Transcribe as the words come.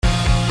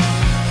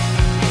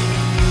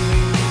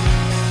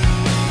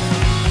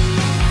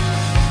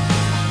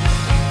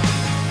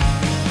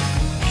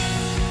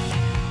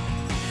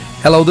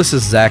Hello, this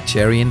is Zach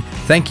Cherian.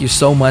 Thank you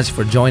so much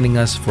for joining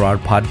us for our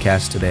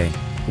podcast today.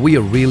 We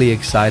are really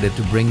excited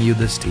to bring you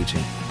this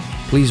teaching.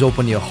 Please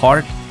open your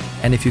heart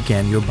and, if you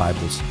can, your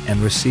Bibles and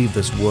receive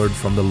this word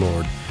from the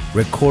Lord,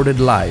 recorded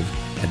live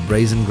at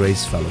Brazen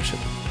Grace Fellowship.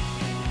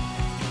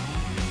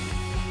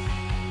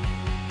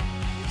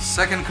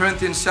 2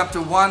 Corinthians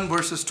chapter 1,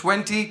 verses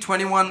 20,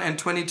 21, and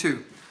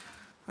 22.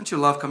 Don't you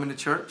love coming to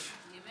church?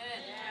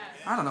 Amen.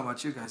 I don't know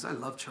about you guys. I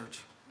love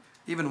church.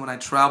 Even when I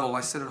travel,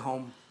 I sit at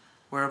home,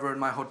 wherever in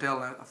my hotel,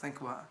 I think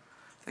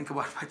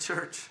about my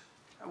church.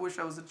 I wish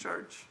I was at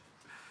church.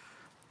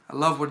 I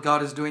love what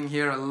God is doing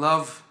here. I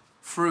love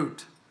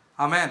fruit.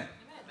 Amen. Amen.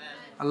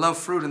 I love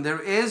fruit, and there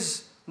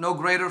is no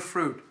greater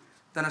fruit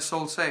than a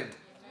soul saved.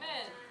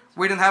 Amen.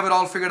 We didn't have it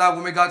all figured out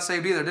when we got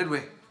saved either, did we?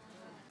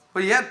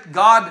 But yet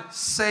God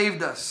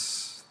saved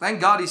us.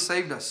 Thank God He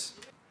saved us.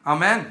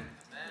 Amen. Amen.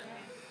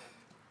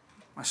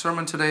 My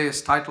sermon today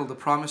is titled The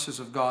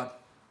Promises of God.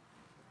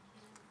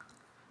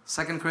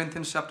 2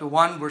 Corinthians chapter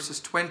 1, verses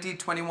 20,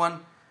 21,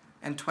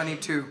 and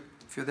 22.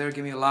 If you're there,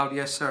 give me a loud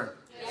yes, sir.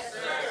 Yes, sir.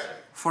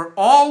 For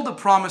all the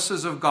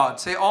promises of God,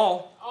 say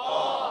all.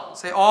 All.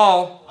 Say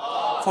all.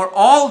 All. For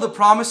all the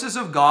promises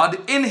of God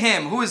in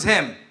Him. Who is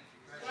Him?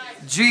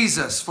 Christ.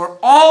 Jesus. For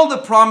all the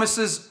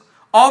promises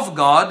of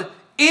God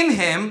in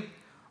Him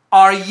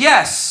are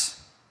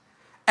yes,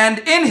 and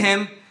in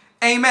Him,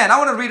 amen. I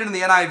want to read it in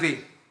the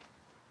NIV.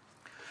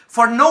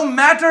 For no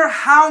matter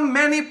how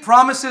many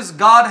promises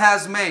God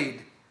has made,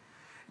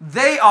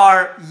 they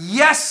are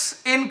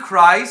yes in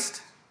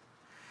Christ,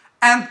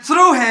 and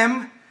through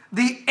Him,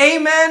 the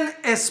amen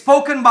is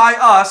spoken by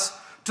us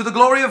to the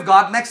glory of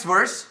God. Next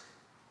verse.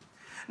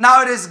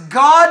 Now it is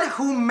God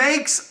who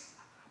makes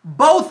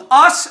both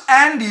us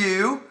and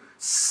you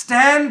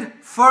stand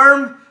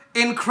firm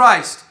in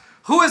Christ.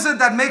 Who is it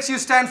that makes you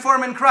stand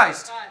firm in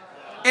Christ?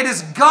 It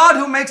is God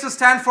who makes us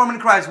stand firm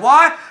in Christ.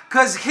 Why?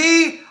 Because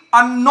He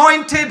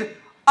anointed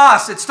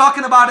us. It's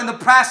talking about in the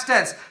past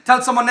tense. Tell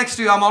someone next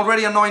to you, I'm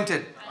already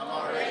anointed.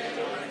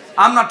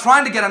 I'm not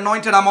trying to get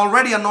anointed. I'm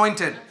already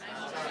anointed.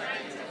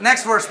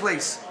 Next verse,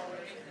 please.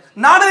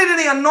 Not only did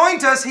He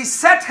anoint us, He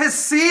set His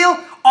seal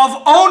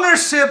of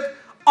ownership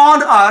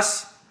on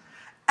us,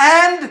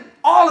 and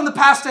all in the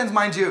past tense,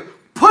 mind you,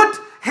 put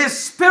His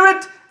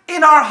Spirit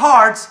in our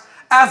hearts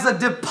as a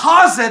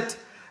deposit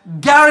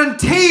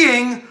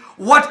guaranteeing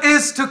what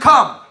is to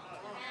come.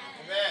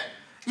 Amen.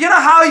 You know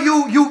how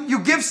you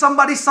give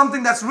somebody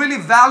something that's really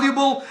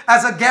valuable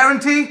as a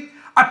guarantee?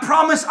 I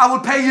promise I will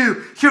pay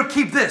you. Here,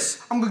 keep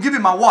this. I'm going to give you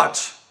my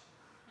watch.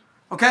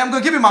 Okay, I'm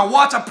going to give you my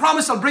watch. I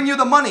promise I'll bring you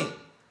the money.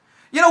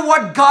 You know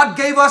what God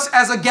gave us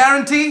as a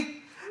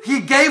guarantee? He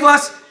gave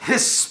us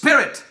His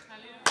Spirit.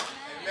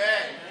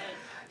 Amen.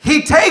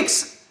 He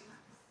takes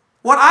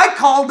what I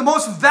call the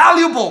most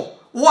valuable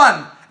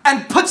one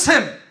and puts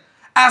Him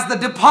as the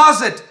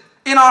deposit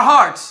in our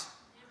hearts.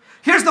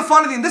 Here's the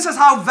funny thing. This is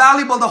how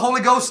valuable the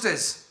Holy Ghost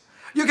is.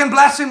 You can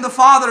blaspheme the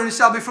Father and it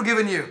shall be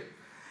forgiven you.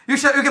 You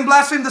can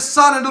blaspheme the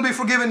Son and it will be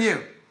forgiven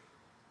you.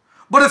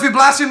 But if you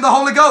blaspheme the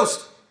Holy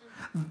Ghost,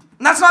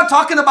 that's not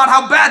talking about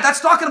how bad.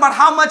 That's talking about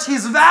how much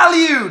He's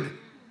valued.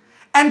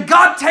 And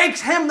God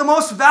takes Him, the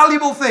most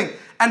valuable thing,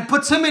 and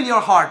puts Him in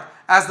your heart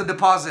as the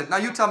deposit. Now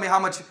you tell me how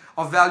much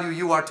of value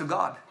you are to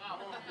God.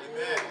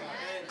 Amen.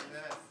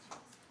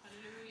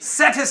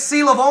 Set His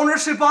seal of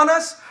ownership on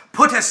us.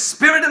 Put His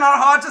Spirit in our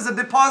hearts as a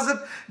deposit,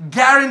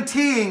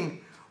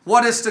 guaranteeing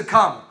what is to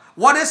come.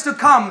 What is to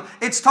come,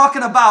 it's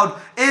talking about,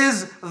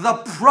 is the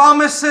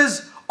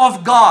promises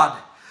of God.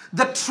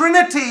 The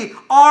Trinity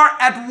are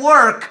at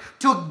work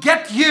to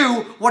get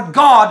you what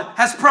God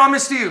has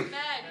promised you.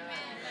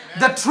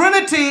 The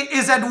Trinity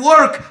is at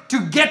work to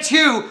get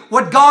you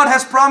what God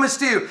has promised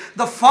you.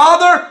 The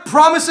Father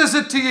promises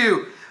it to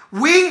you.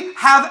 We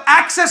have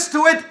access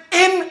to it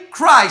in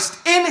Christ,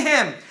 in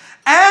Him.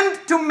 And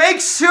to make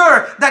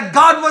sure that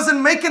God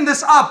wasn't making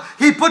this up,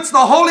 He puts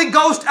the Holy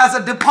Ghost as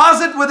a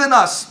deposit within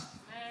us.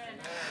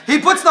 He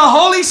puts the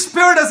Holy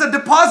Spirit as a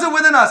deposit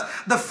within us.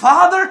 The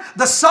Father,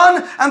 the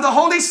Son, and the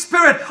Holy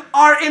Spirit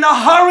are in a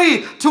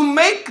hurry to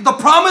make the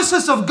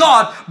promises of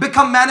God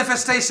become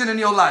manifestation in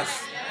your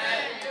life.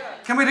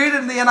 Can we read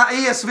it in the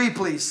ESV,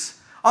 please?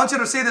 I want you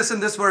to see this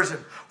in this version.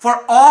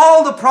 For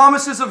all the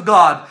promises of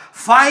God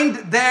find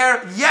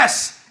their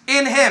yes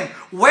in Him.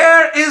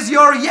 Where is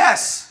your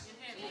yes?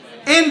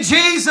 In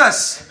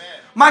Jesus.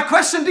 My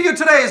question to you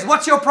today is,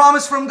 what's your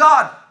promise from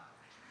God?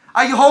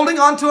 Are you holding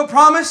on to a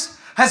promise?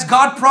 Has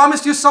God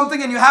promised you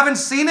something and you haven't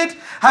seen it?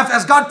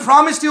 Has God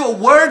promised you a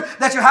word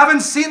that you haven't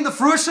seen the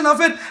fruition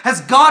of it?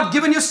 Has God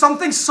given you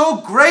something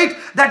so great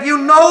that you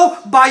know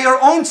by your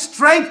own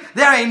strength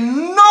there ain't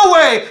no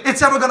way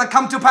it's ever going to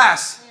come to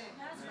pass?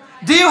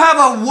 Do you have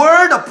a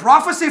word, a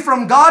prophecy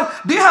from God?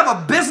 Do you have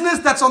a business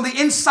that's on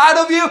the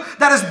inside of you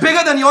that is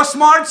bigger than your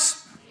smarts?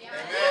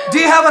 Do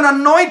you have an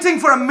anointing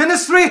for a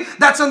ministry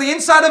that's on the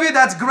inside of you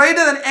that's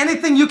greater than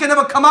anything you can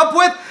ever come up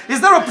with?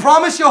 Is there a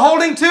promise you're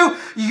holding to?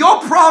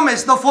 Your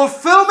promise, the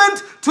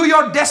fulfillment to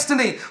your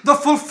destiny, the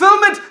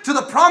fulfillment to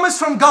the promise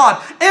from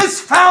God is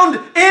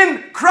found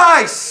in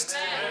Christ.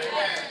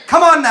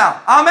 Come on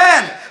now.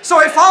 Amen.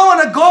 So if I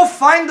want to go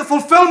find the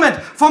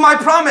fulfillment for my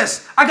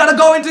promise, I got to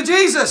go into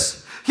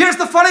Jesus. Here's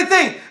the funny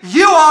thing.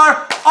 You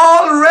are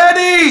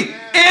already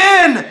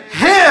in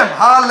Him.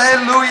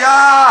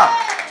 Hallelujah.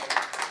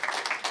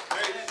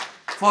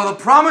 For the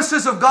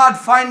promises of God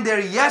find their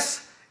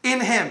yes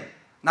in Him.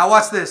 Now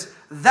watch this.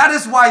 That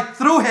is why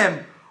through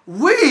Him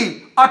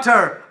we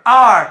utter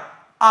our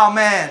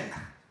Amen.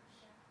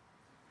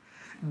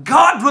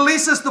 God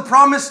releases the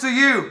promise to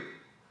you,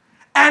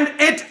 and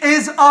it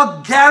is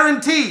a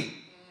guarantee.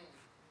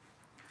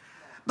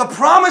 The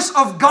promise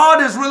of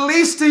God is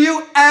released to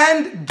you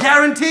and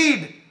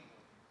guaranteed.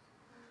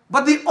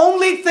 But the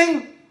only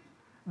thing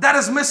that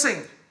is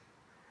missing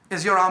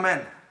is your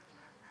Amen.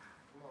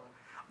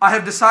 I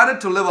have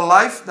decided to live a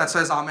life that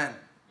says Amen.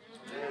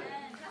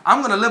 I'm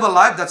going to live a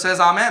life that says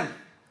Amen.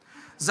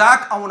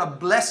 Zach, I want to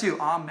bless you.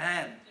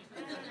 Amen.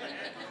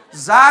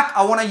 Zach,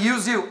 I want to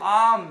use you.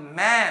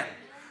 Amen.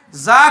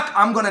 Zach,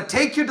 I'm going to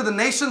take you to the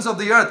nations of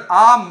the earth.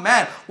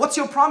 Amen. What's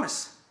your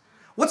promise?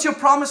 What's your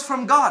promise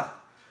from God?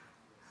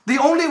 The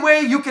only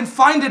way you can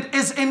find it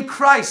is in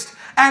Christ.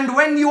 And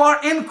when you are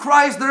in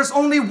Christ, there's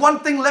only one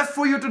thing left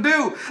for you to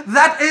do.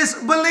 That is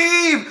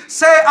believe.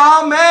 Say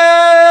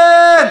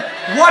Amen.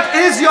 What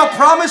is your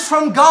promise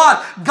from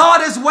God?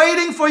 God is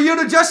waiting for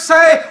you to just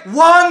say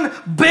one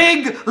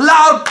big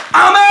loud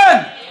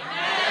Amen.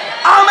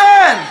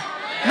 Amen.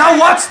 Now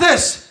watch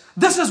this.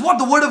 This is what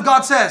the Word of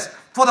God says.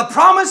 For the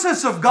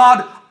promises of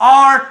God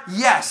are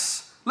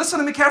yes. Listen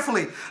to me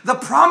carefully. The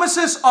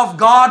promises of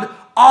God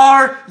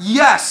are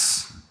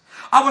yes.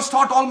 I was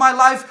taught all my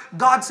life,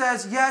 God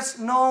says yes,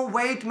 no,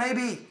 wait,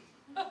 maybe.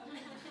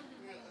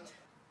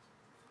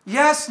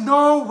 Yes,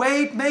 no,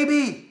 wait,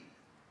 maybe.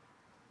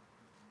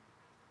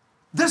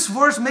 This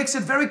verse makes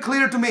it very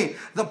clear to me.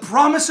 The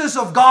promises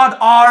of God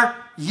are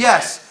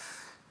yes.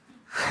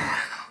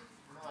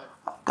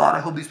 God, I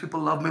hope these people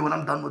love me when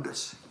I'm done with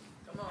this.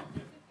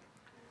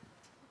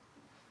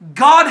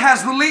 God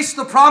has released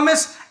the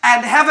promise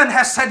and heaven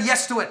has said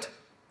yes to it.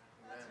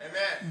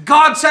 Amen.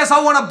 God says,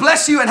 I want to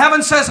bless you, and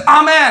heaven says,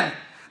 Amen.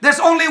 There's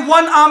only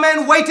one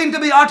Amen waiting to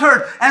be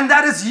uttered, and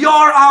that is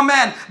your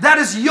Amen. That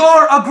is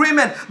your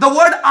agreement. The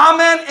word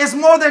Amen is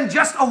more than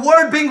just a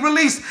word being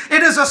released.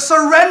 It is a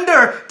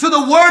surrender to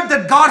the word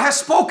that God has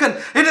spoken.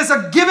 It is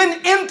a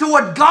giving into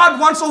what God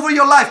wants over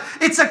your life.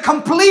 It's a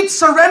complete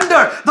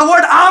surrender. The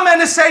word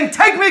Amen is saying,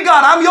 take me,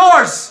 God, I'm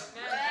yours.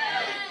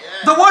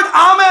 The word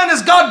Amen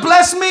is, God,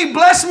 bless me,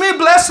 bless me,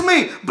 bless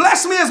me.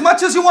 Bless me as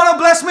much as you want to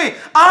bless me.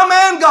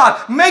 Amen,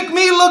 God. Make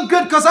me look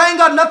good because I ain't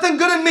got nothing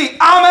good in me.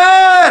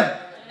 Amen.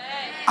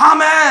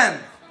 Amen.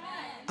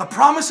 The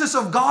promises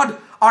of God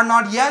are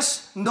not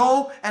yes,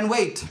 no, and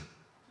wait.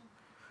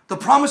 The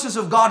promises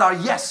of God are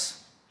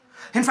yes.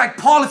 In fact,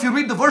 Paul, if you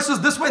read the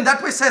verses this way and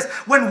that way, says,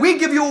 when we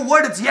give you a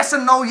word, it's yes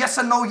and no, yes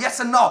and no, yes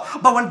and no.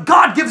 But when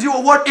God gives you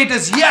a word, it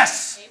is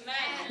yes.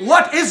 Amen.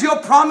 What is your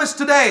promise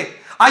today?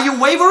 Are you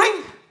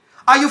wavering?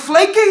 Are you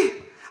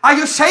flaky? Are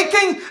you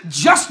shaking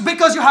just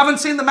because you haven't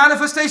seen the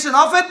manifestation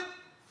of it?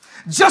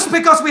 Just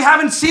because we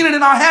haven't seen it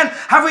in our hand,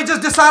 have we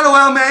just decided,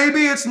 well,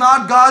 maybe it's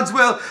not God's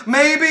will.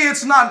 Maybe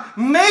it's not.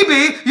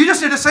 Maybe you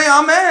just need to say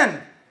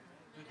Amen.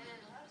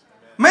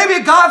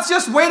 Maybe God's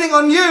just waiting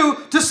on you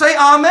to say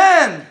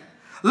Amen.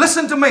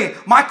 Listen to me.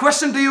 My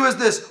question to you is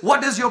this.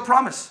 What is your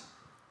promise?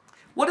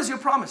 What is your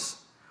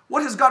promise?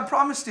 What has God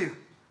promised you?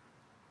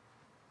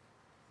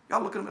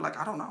 Y'all looking at me like,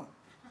 I don't know.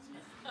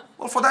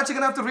 Well, for that, you're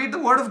going to have to read the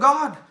Word of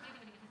God.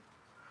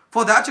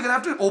 For that, you're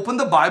going to have to open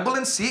the Bible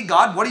and see,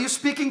 God, what are you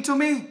speaking to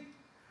me?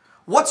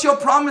 What's your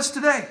promise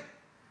today?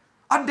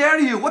 I dare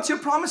you. What's your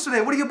promise today?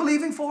 What are you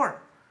believing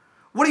for?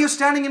 What are you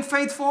standing in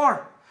faith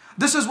for?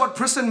 This is what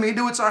Chris and me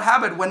do. It's our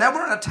habit.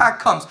 Whenever an attack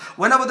comes,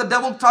 whenever the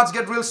devil thoughts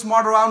get real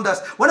smart around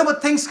us, whenever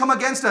things come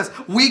against us,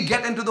 we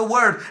get into the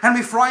Word and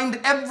we find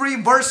every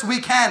verse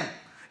we can.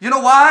 You know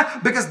why?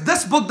 Because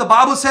this book, the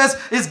Bible says,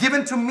 is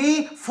given to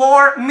me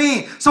for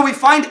me. So we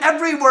find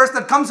every verse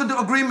that comes into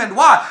agreement.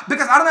 Why?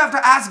 Because I don't have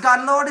to ask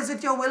God, Lord, is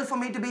it your will for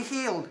me to be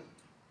healed?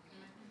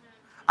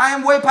 I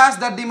am way past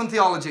that demon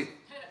theology.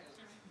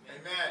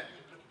 Amen.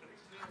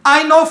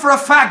 I know for a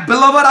fact,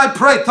 beloved, I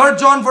pray, 3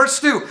 John verse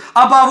 2,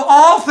 above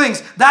all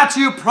things, that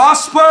you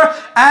prosper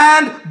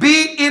and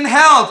be in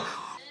health.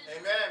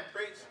 Amen.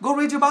 Preach. Go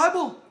read your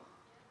Bible.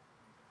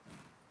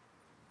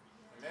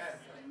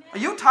 Are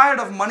you tired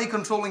of money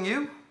controlling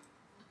you?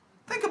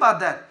 Think about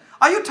that.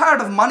 Are you tired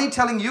of money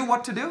telling you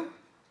what to do?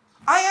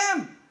 I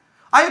am.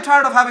 Are you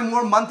tired of having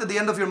more month at the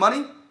end of your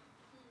money?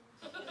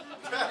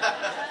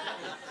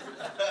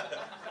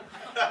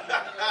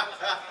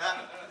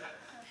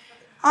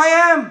 I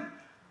am.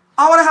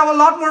 I want to have a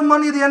lot more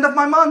money at the end of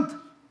my month.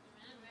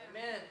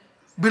 Amen.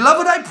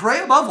 Beloved, I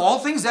pray above all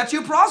things that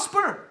you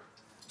prosper.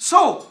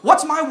 So,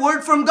 what's my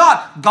word from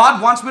God?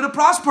 God wants me to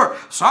prosper.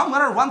 So I'm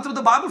going to run through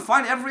the Bible,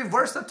 find every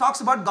verse that talks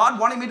about God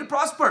wanting me to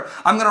prosper.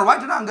 I'm going to write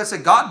it down. I'm going to say,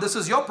 God, this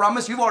is your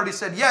promise. You've already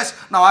said yes.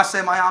 Now I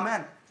say my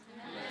amen.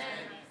 Amen.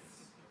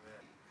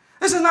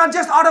 This is not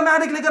just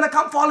automatically going to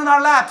come fall in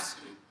our laps.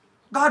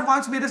 God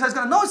wants me to say,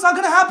 no, it's not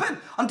going to happen.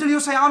 Until you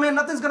say amen,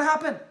 nothing's going to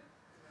happen.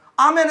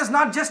 Amen is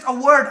not just a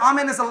word.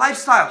 Amen is a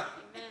lifestyle.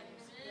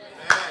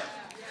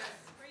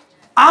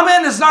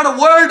 Amen is not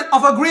a word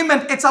of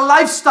agreement. It's a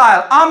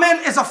lifestyle.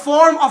 Amen is a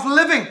form of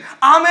living.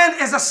 Amen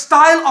is a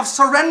style of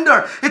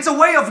surrender. It's a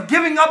way of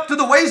giving up to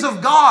the ways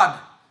of God.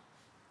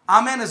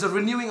 Amen is a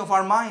renewing of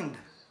our mind.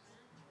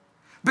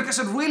 Because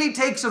it really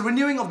takes a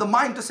renewing of the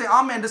mind to say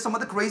amen to some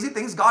of the crazy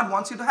things God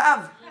wants you to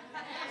have.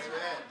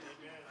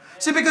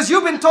 See, because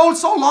you've been told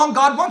so long,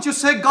 God wants you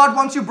sick, God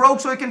wants you broke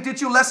so He can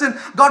teach you a lesson,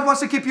 God wants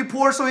to keep you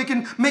poor so He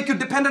can make you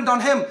dependent on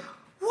Him.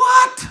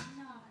 What?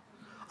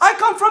 I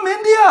come from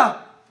India.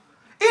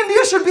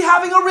 India should be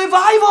having a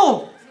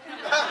revival.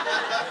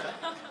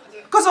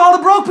 Because of all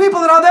the broke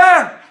people that are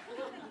there.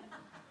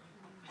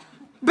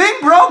 Being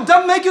broke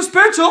doesn't make you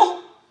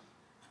spiritual.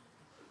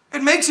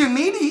 It makes you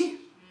needy.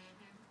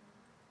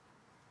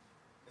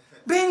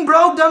 Being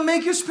broke doesn't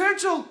make you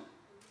spiritual.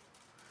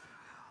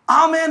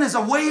 Amen is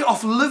a way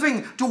of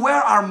living to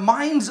where our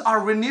minds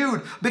are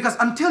renewed. Because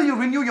until you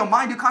renew your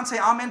mind, you can't say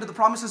amen to the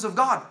promises of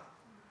God.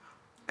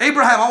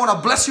 Abraham, I want to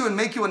bless you and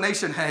make you a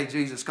nation. Hey,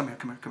 Jesus, come here.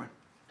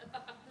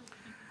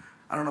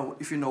 I don't know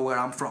if you know where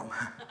I'm from.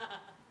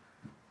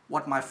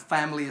 What my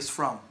family is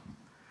from.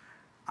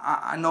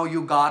 I know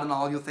you, God, and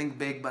all, you think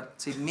big, but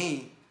see,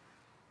 me.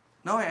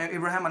 No,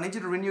 Abraham, I need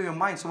you to renew your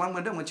mind. So what I'm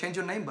going to do, I'm going to change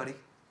your name, buddy.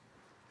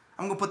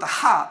 I'm going to put the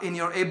Ha in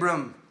your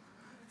Abram.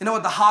 You know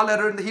what the Ha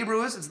letter in the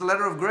Hebrew is? It's the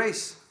letter of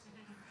grace.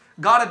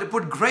 God had to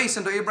put grace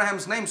into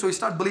Abraham's name so he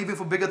started believing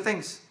for bigger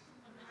things.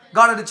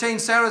 God had to change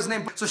Sarah's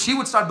name so she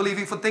would start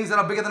believing for things that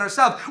are bigger than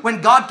herself.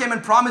 When God came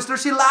and promised her,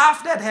 she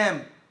laughed at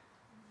him.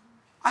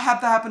 I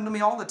have that happen to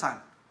me all the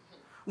time.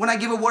 When I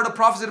give a word of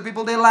prophecy to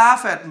people, they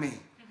laugh at me.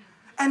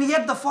 And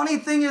yet the funny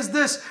thing is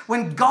this,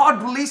 when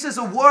God releases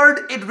a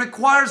word, it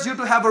requires you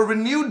to have a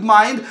renewed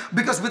mind,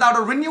 because without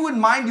a renewed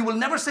mind, you will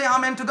never say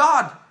amen to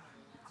God.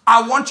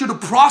 I want you to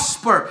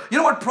prosper. You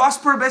know what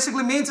prosper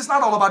basically means? It's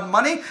not all about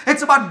money.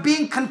 It's about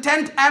being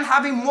content and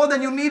having more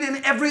than you need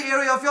in every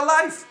area of your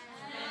life.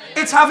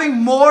 It's having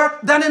more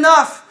than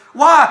enough.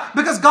 Why?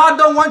 Because God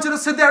don't want you to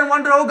sit there and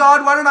wonder, oh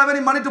God, why don't I have any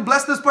money to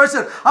bless this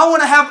person? I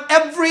want to have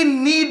every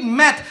need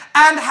met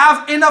and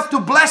have enough to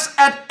bless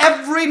at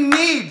every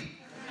need.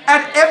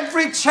 At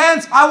every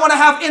chance, I want to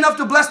have enough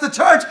to bless the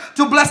church,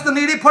 to bless the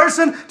needy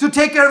person, to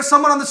take care of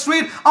someone on the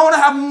street. I want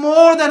to have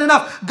more than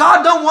enough.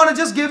 God don't want to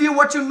just give you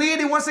what you need.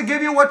 He wants to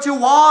give you what you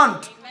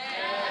want. Amen.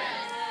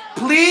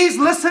 Please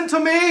listen to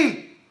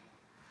me.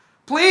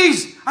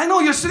 Please. I know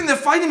you're sitting there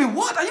fighting me.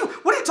 What are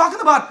you talking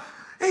about?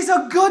 He's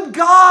a good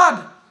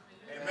God.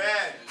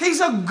 Amen.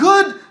 He's a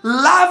good,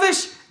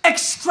 lavish,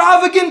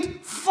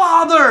 extravagant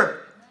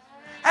Father.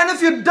 And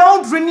if you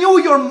don't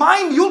renew your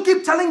mind, you'll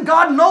keep telling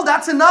God, no,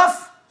 that's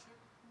enough.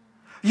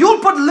 You'll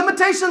put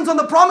limitations on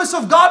the promise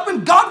of God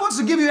when God wants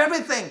to give you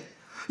everything.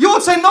 You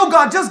will say, no,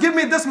 God, just give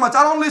me this much.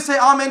 I'll only say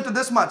amen to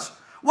this much.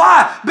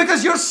 Why?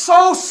 Because you're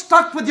so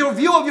stuck with your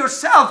view of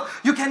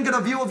yourself, you can't get a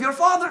view of your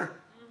Father.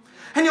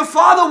 And your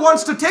Father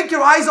wants to take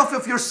your eyes off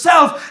of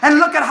yourself and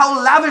look at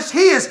how lavish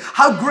He is,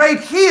 how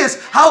great He is,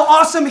 how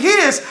awesome He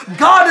is.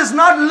 God is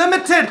not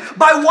limited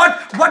by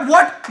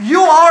what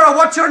you are or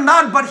what you're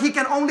not, but He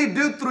can only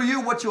do through you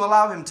what you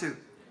allow Him to. Amen.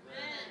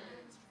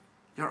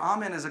 Your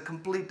amen is a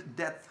complete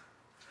death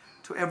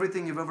to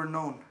everything you've ever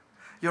known.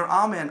 Your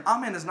amen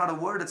is not a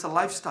word, it's a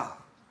lifestyle.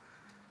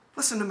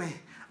 Listen to me.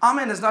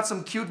 Amen is not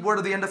some cute word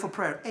at the end of a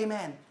prayer.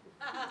 Amen.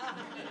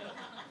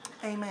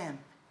 Amen.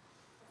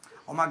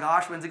 Oh my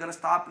gosh, when's it going to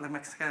stop? Like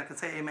Mexican can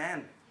say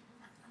amen.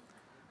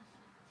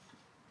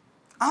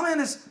 Amen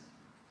is,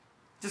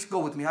 just go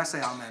with me. I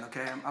say amen,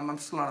 okay? I'm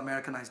still not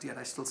Americanized yet.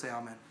 I still say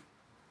amen.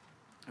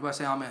 Everybody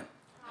say amen.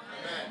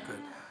 Amen. Good.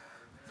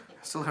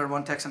 I still heard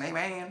one text and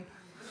amen.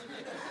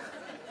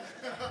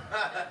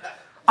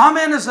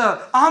 Amen is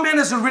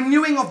a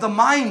renewing of the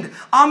mind.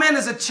 Amen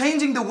is a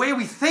changing the way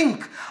we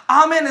think.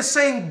 Amen is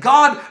saying,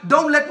 God,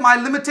 don't let my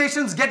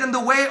limitations get in the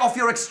way of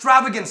your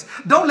extravagance.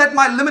 Don't let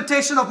my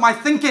limitation of my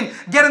thinking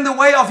get in the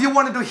way of you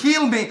wanting to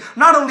heal me.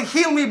 Not only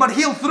heal me, but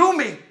heal through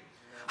me.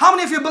 How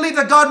many of you believe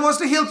that God wants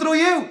to heal through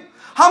you?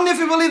 How many of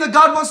you believe that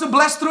God wants to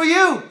bless through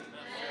you? Amen.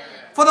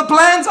 For the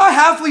plans I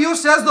have for you,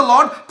 says the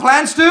Lord,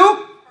 plans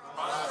to,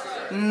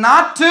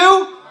 not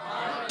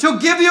to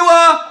give you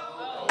a.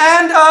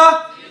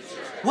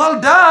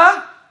 Well,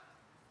 duh.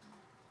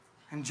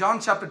 In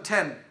John chapter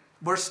 10,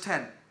 verse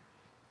 10,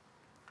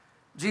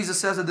 Jesus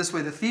says it this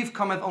way, the thief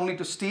cometh only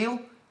to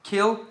steal,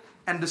 kill,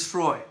 and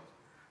destroy.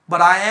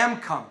 But I am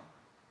come.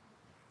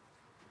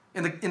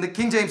 In the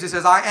King James, he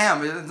says, I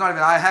am. It's not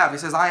even I have. He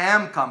says, I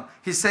am come.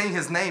 He's saying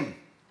His name.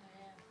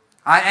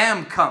 I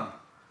am come,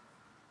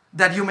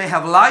 that you may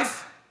have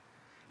life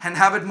and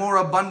have it more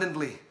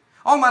abundantly.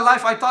 All my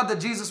life, I thought that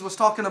Jesus was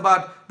talking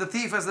about the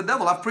thief as the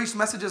devil. I've preached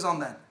messages on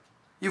that.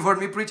 You've heard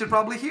me preach it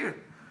probably here.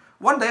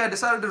 One day I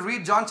decided to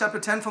read John chapter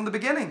 10 from the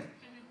beginning.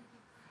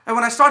 And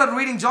when I started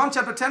reading John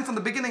chapter 10 from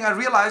the beginning, I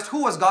realized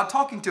who was God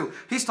talking to?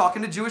 He's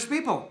talking to Jewish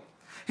people.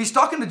 He's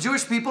talking to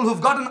Jewish people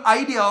who've got an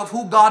idea of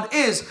who God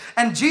is.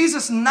 And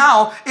Jesus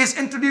now is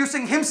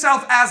introducing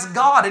himself as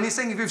God. And he's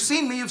saying, if you've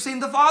seen me, you've seen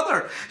the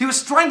Father. He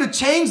was trying to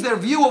change their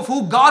view of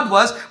who God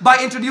was by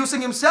introducing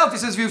himself. He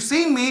says, if you've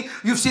seen me,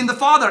 you've seen the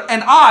Father.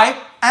 And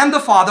I am the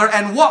Father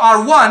and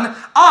are one.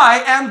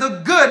 I am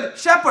the good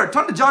shepherd.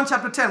 Turn to John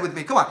chapter 10 with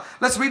me. Come on.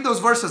 Let's read those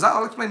verses.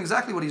 I'll explain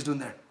exactly what he's doing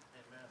there.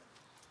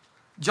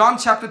 John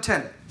chapter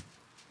 10.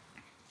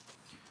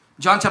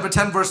 John chapter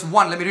 10 verse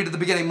 1. Let me read at the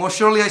beginning. Most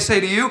surely I say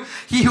to you,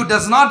 he who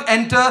does not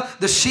enter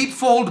the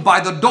sheepfold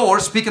by the door,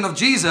 speaking of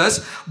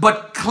Jesus,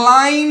 but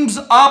climbs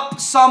up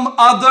some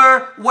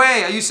other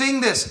way. Are you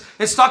seeing this?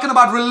 It's talking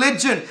about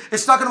religion.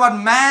 It's talking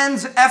about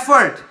man's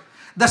effort.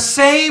 The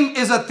same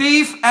is a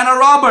thief and a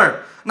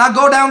robber. Now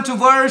go down to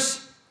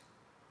verse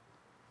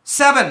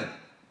 7.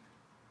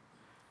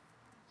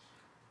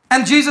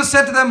 And Jesus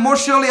said to them,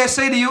 most surely I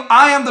say to you,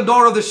 I am the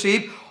door of the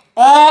sheep.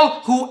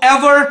 All who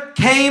ever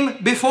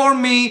came before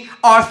me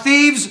are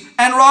thieves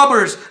and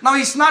robbers. Now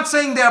he's not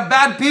saying they are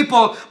bad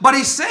people, but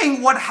he's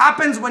saying what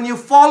happens when you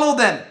follow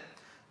them.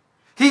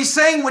 He's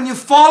saying when you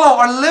follow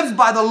or live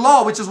by the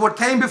law, which is what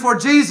came before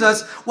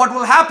Jesus, what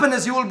will happen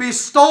is you will be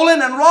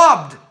stolen and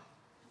robbed.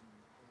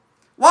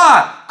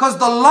 Why? Because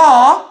the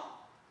law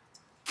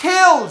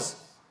kills.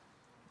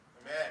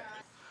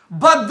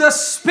 But the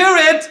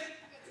Spirit,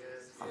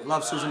 I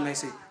love Susan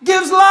Macy,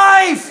 gives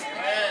life.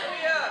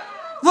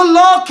 The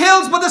law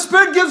kills, but the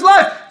Spirit gives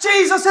life.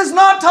 Jesus is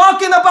not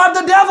talking about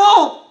the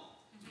devil.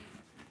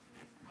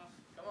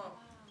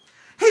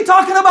 He's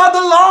talking about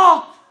the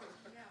law.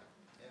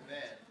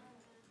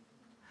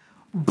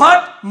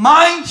 But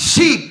my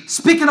sheep,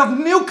 speaking of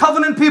new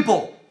covenant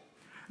people,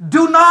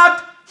 do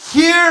not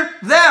hear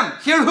them.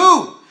 Hear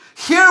who?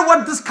 Hear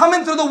what is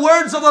coming through the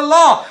words of the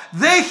law.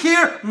 They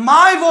hear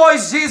my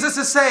voice, Jesus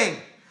is saying.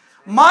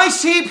 My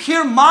sheep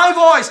hear my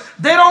voice.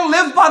 They don't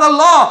live by the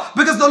law,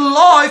 because the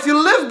law, if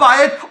you live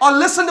by it or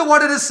listen to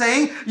what it is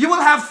saying, you will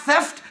have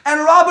theft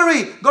and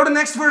robbery. Go to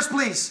next verse,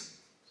 please.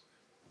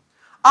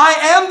 I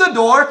am the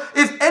door.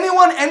 If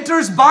anyone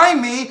enters by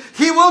me,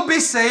 he will be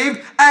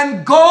saved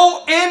and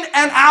go in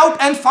and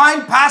out and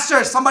find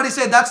pasture. Somebody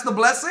say that's the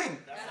blessing.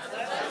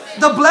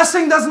 The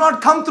blessing does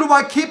not come through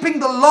by keeping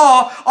the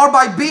law or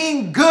by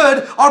being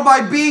good or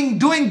by doing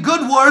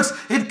good works.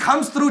 It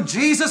comes through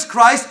Jesus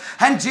Christ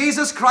and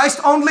Jesus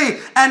Christ only.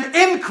 And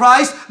in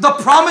Christ, the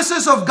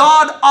promises of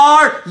God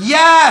are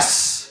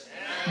yes.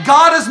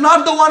 God is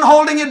not the one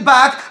holding it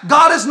back.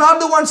 God is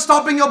not the one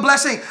stopping your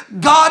blessing.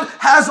 God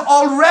has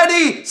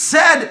already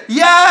said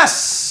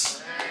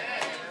yes.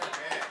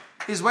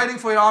 He's waiting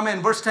for your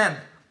amen. Verse 10.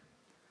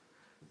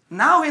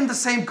 Now in the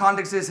same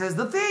context, it says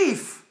the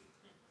thief.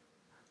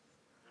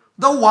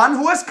 The one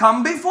who has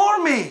come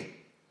before me.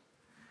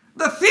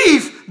 The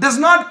thief does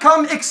not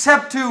come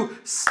except to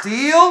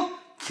steal,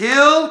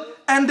 kill,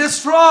 and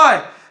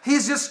destroy.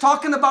 He's just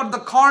talking about the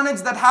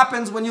carnage that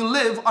happens when you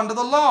live under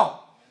the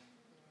law.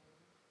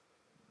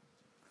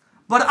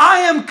 But I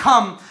am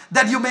come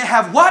that you may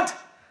have what?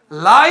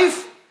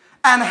 Life,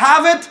 and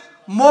have it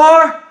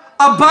more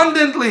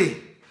abundantly.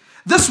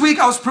 This week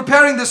I was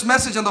preparing this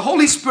message and the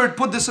Holy Spirit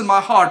put this in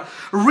my heart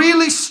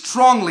really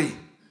strongly.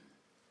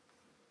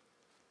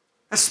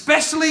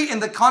 Especially in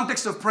the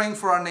context of praying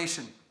for our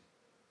nation.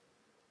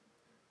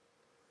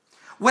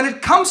 When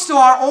it comes to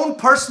our own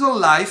personal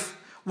life,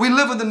 we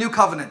live in the new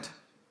covenant.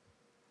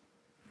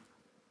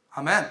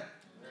 Amen.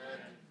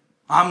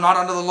 I'm not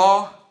under the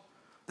law.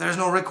 There's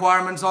no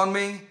requirements on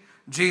me.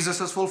 Jesus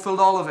has fulfilled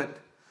all of it.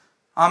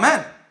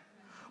 Amen.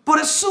 But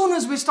as soon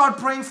as we start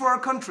praying for our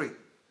country,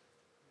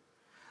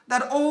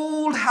 that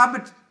old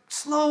habit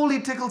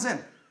slowly tickles in.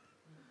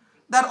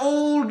 That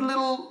old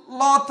little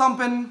law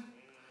thumping,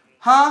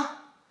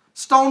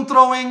 stone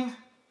throwing,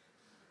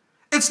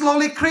 it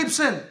slowly creeps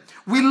in.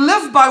 We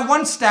live by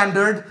one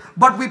standard,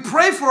 but we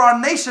pray for our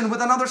nation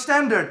with another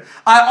standard.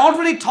 I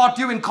already taught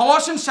you in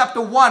Colossians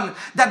chapter 1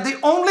 that the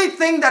only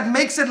thing that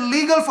makes it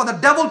legal for the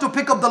devil to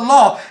pick up the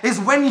law is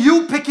when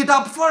you pick it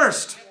up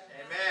first.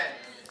 Amen.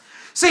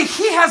 See,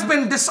 he has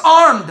been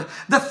disarmed.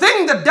 The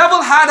thing the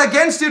devil had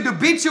against you to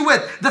beat you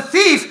with, the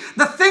thief,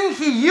 the thing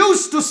he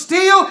used to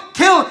steal,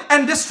 kill,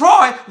 and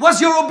destroy was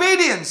your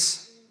obedience.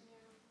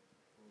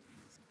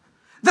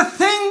 The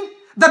thing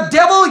the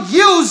devil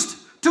used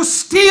to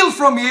steal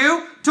from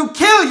you, to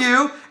kill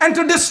you, and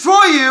to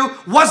destroy you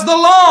was the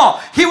law.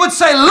 He would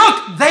say,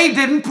 look, they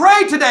didn't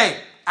pray today.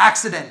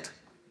 Accident.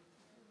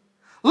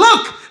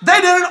 Look,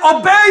 they didn't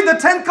obey the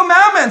 10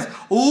 commandments.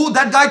 Ooh,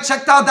 that guy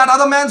checked out that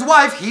other man's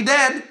wife. He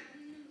dead.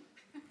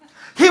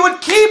 He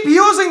would keep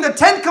using the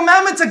 10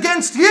 commandments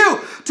against you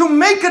to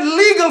make it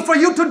legal for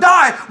you to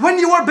die when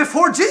you were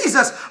before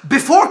Jesus.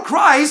 Before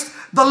Christ,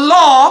 the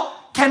law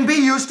can be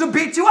used to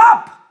beat you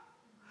up.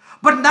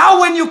 But now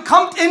when you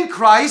come in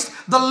Christ,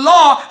 the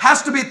law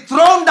has to be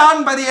thrown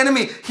down by the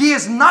enemy. It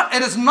is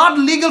not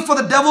legal for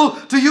the devil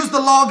to use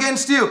the law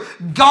against you.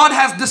 God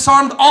has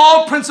disarmed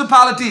all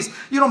principalities.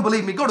 You don't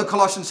believe me? Go to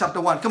Colossians chapter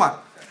 1. Come on.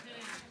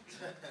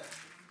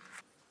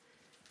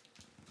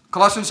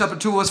 Colossians chapter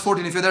 2 verse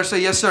 14. If you're there,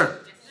 say yes, sir.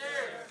 Yes,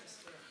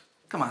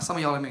 sir. Come on, some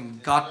of y'all haven't even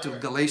got to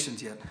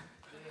Galatians yet.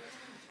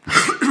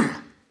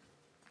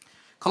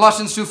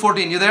 Colossians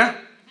 2:14, you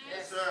there?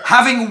 Yes, sir.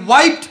 Having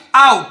wiped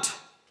out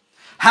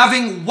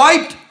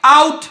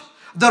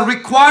the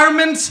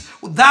requirements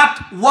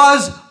that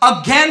was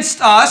against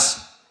us,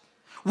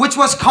 which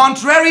was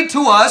contrary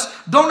to us.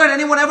 Don't let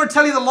anyone ever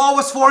tell you the law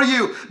was for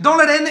you. Don't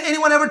let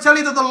anyone ever tell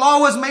you that the law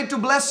was made to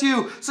bless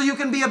you so you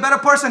can be a better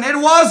person. It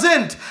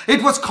wasn't.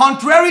 It was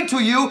contrary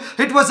to you.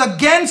 It was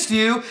against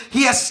you.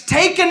 He has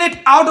taken it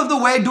out of the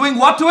way, doing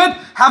what to it?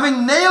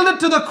 Having nailed it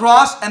to the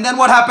cross. And then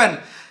what happened?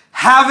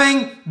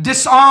 Having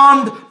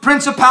disarmed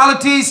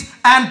principalities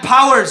and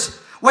powers.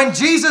 When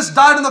Jesus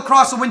died on the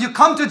cross, so when you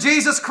come to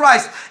Jesus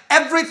Christ,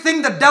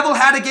 everything the devil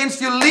had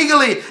against you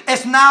legally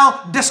is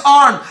now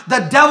disarmed.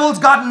 The devil's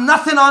got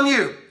nothing on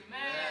you.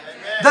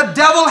 Amen. The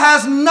devil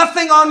has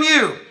nothing on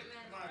you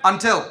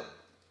until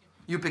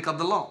you pick up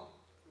the law.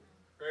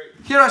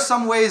 Here are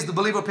some ways the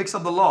believer picks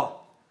up the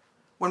law.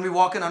 When we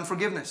walk in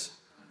unforgiveness.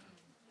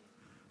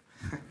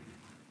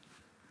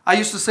 I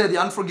used to say the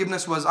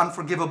unforgiveness was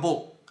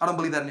unforgivable. I don't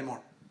believe that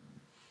anymore.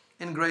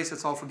 In grace,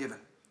 it's all forgiven.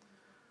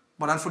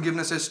 But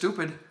unforgiveness is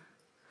stupid.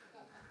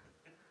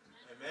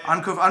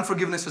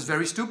 Unforgiveness is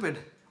very stupid.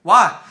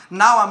 Why?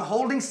 Now I'm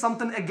holding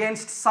something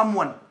against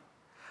someone.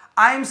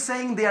 I'm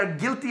saying they are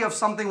guilty of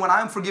something when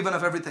I'm forgiven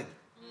of everything.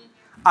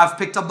 I've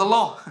picked up the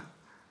law.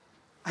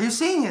 Are you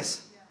seeing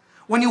this?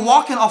 When you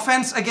walk in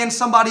offense against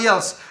somebody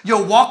else,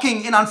 you're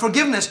walking in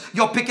unforgiveness.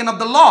 You're picking up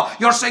the law.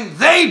 You're saying,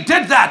 they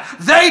did that.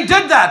 They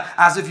did that.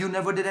 As if you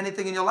never did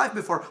anything in your life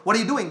before. What are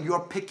you doing?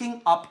 You're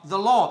picking up the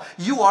law.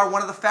 You are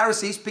one of the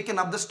Pharisees picking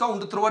up the stone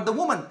to throw at the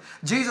woman.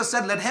 Jesus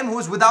said, let him who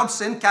is without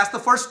sin cast the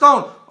first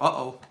stone.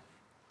 Uh-oh.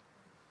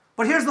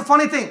 But here's the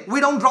funny thing.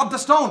 We don't drop the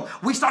stone.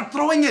 We start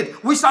throwing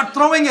it. We start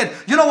throwing it.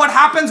 You know what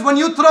happens when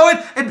you throw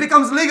it? It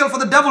becomes legal for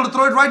the devil to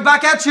throw it right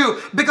back at you.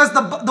 Because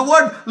the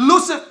word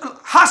Lucifer,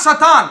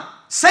 Hasatan,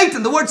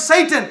 Satan, the word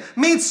Satan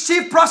means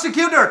chief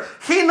prosecutor.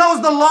 He knows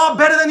the law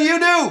better than you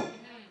do.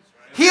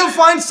 He'll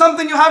find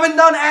something you haven't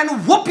done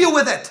and whoop you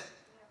with it.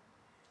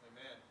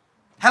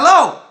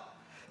 Hello.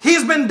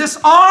 He's been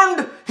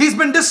disarmed. He's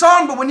been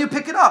disarmed. But when you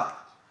pick it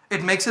up,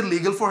 it makes it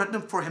legal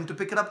for him to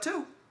pick it up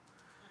too.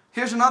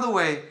 Here's another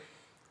way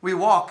we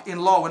walk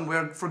in law when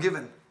we're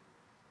forgiven.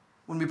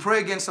 When we pray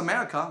against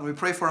America, when we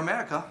pray for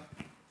America,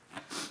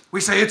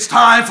 we say it's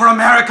time for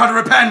America to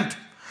repent.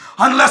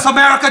 Unless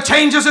America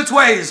changes its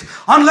ways,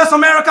 unless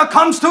America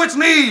comes to its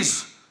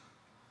knees,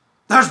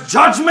 there's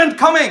judgment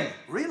coming.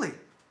 Really?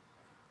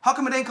 How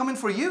come it ain't coming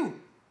for you,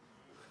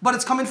 but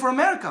it's coming for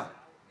America?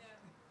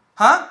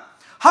 Huh?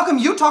 How come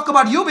you talk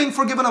about you being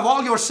forgiven of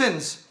all your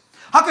sins?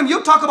 How come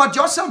you talk about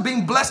yourself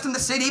being blessed in the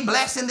city,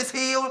 blessed in the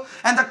field,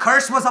 and the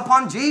curse was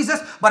upon Jesus,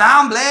 but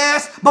I'm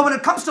blessed. But when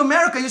it comes to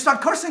America, you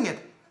start cursing it.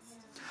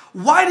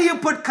 Why do you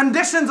put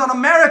conditions on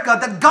America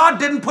that God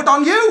didn't put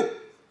on you?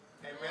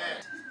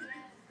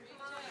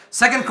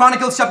 2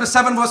 Chronicles chapter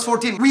 7 verse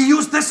 14. We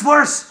use this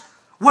verse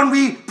when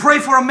we pray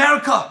for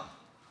America.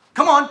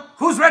 Come on,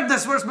 who's read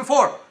this verse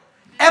before?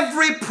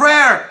 Every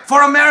prayer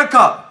for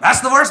America. That's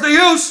the verse they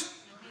use.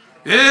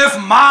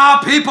 If my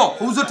people,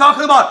 who's it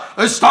talking about?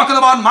 It's talking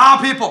about my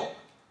people.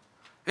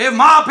 If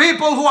my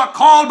people who are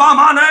called by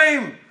my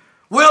name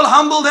will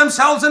humble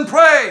themselves and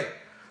pray,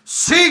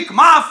 seek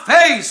my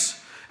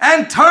face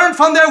and turn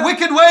from their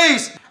wicked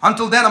ways.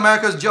 Until then,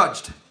 America is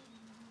judged.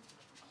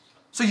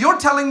 So you're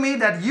telling me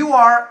that you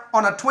are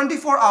on a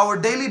 24-hour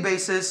daily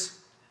basis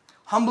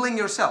humbling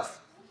yourself.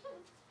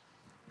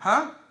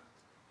 Huh?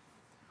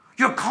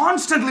 You're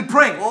constantly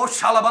praying. Oh,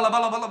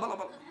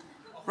 shalabalabalabalabalabala.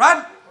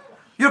 Right?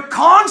 You're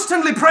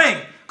constantly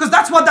praying because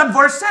that's what that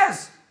verse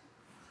says.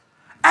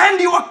 And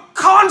you are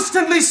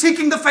constantly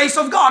seeking the face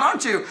of God,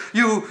 aren't you?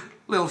 You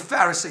little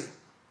Pharisee.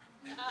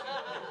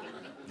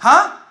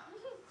 Huh?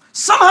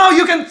 Somehow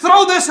you can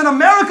throw this in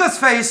America's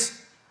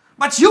face,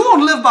 but you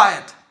won't live by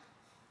it.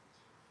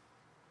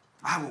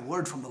 I have a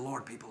word from the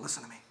Lord, people.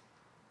 Listen to me.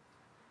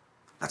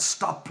 Let's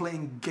stop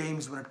playing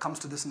games when it comes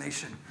to this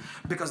nation.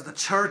 Because the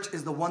church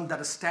is the one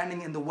that is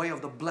standing in the way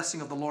of the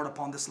blessing of the Lord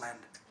upon this land.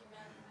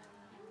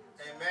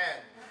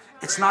 Amen.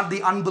 It's not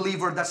the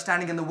unbeliever that's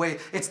standing in the way.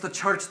 It's the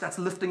church that's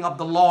lifting up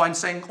the law and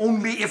saying,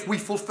 only if we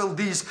fulfill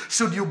these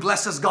should you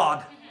bless us,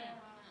 God.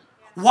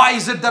 Why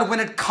is it that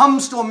when it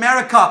comes to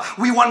America,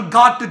 we want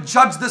God to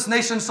judge this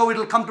nation so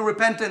it'll come to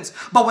repentance?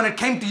 But when it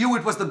came to you,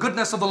 it was the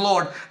goodness of the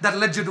Lord that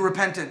led you to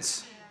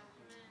repentance.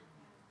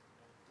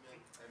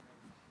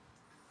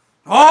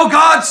 Oh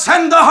God,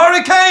 send the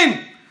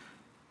hurricane.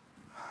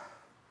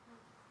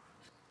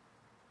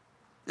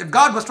 If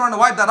God was trying to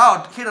wipe that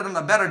out, He'd have done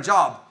a better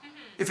job.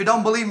 If you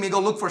don't believe me,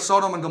 go look for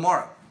Sodom and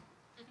Gomorrah.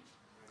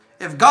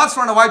 If God's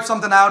trying to wipe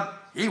something out,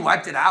 He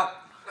wiped it out.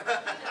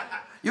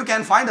 You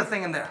can't find a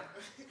thing in there.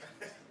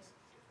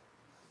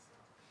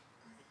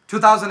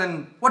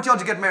 what year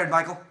did you get married,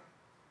 Michael?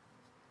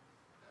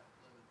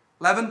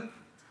 11?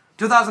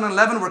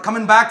 2011, we're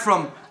coming back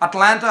from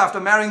Atlanta after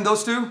marrying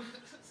those two.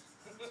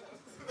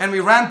 And we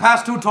ran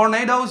past 2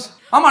 tornadoes.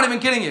 I'm not even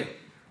kidding you.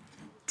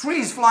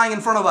 Trees flying in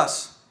front of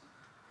us.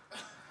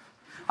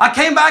 I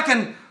came back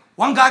and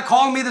one guy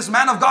called me, this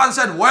man of God, and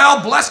said,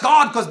 well, bless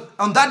God, because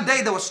on that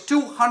day there was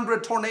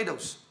 200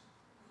 tornadoes.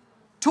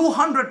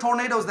 200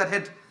 tornadoes that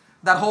hit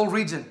that whole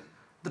region.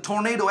 The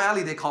Tornado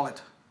Alley, they call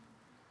it.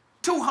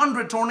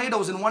 200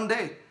 tornadoes in one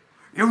day.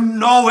 You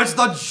know it's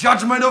the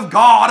judgment of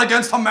God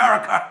against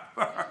America.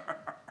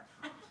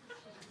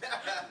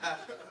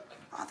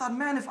 I thought,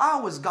 man, if I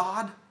was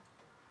God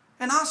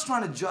and I was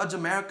trying to judge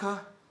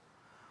America,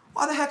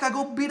 why the heck I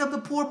go beat up the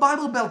poor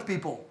Bible Belt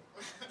people?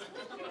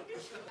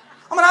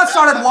 I mean, I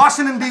started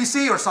Washington,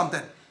 D.C. or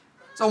something.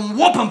 So I'm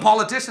whooping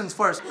politicians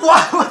first.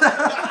 Why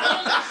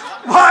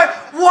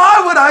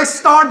would I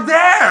start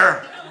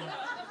there?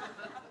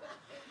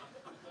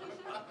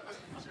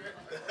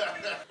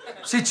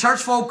 See,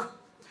 church folk,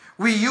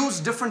 we use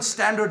different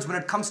standards when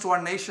it comes to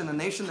our nation, a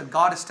nation that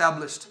God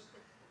established,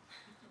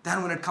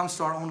 than when it comes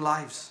to our own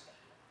lives.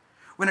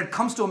 When it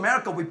comes to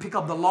America, we pick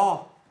up the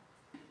law.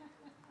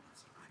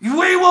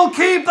 We will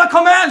keep the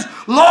commands.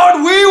 Lord,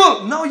 we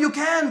will. No, you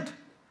can't.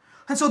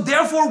 And so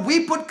therefore,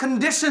 we put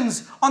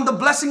conditions on the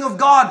blessing of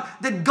God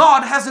that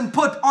God hasn't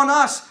put on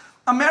us.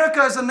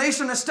 America is a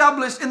nation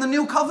established in the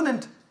new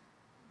covenant.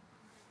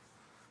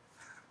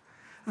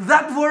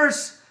 That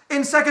verse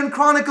in 2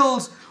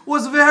 Chronicles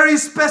was very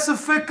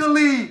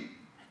specifically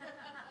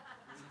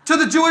to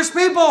the Jewish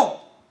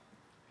people.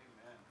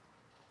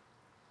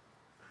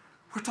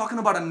 We're talking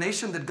about a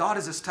nation that God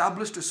has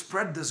established to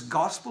spread this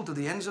gospel to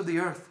the ends of the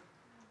earth.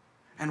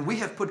 And we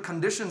have put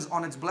conditions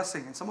on its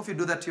blessing. And some of you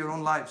do that to your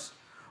own lives.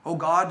 Oh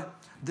God,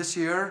 this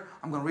year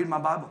I'm going to read my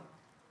Bible.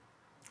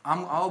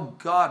 I'm going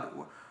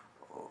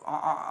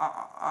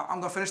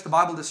to finish the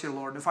Bible this year,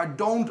 Lord. If I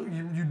don't,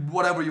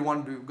 whatever you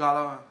want to do.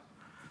 God,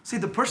 see,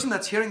 the person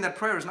that's hearing that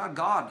prayer is not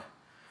God.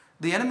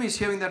 The enemy is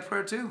hearing that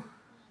prayer too.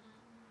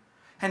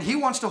 And he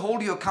wants to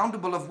hold you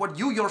accountable of what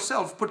you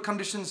yourself put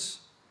conditions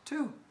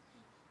to.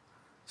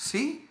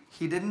 See,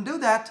 he didn't do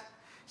that.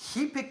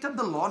 He picked up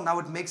the law. Now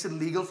it makes it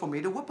legal for me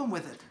to whip him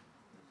with it.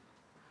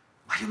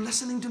 Are you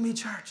listening to me,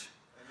 church?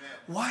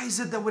 Why is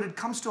it that when it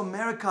comes to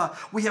America,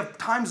 we have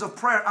times of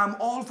prayer? I'm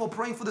all for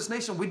praying for this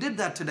nation. We did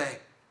that today.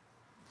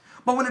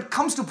 But when it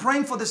comes to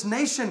praying for this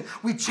nation,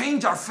 we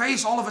change our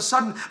face all of a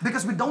sudden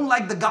because we don't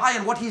like the guy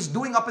and what he's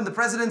doing up in the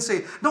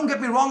presidency. Don't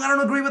get me wrong, I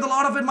don't agree with a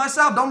lot of it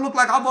myself. Don't look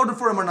like I voted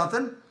for him or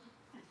nothing.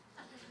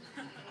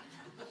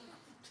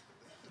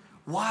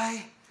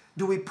 Why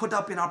do we put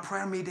up in our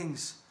prayer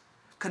meetings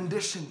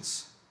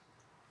conditions?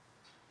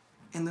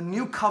 In the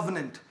new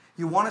covenant,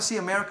 you want to see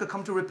America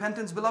come to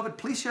repentance, beloved?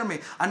 Please hear me.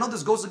 I know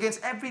this goes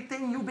against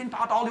everything you've been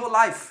taught all your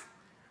life.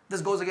 This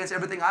goes against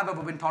everything I've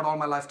ever been taught all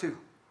my life too.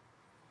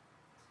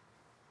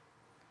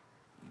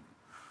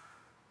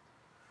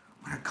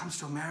 When it comes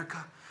to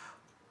America,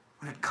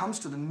 when it comes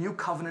to the new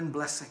covenant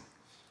blessing,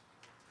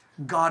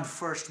 God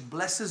first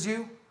blesses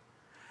you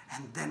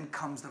and then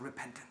comes the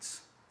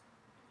repentance.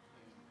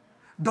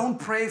 Don't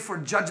pray for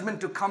judgment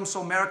to come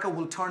so America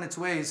will turn its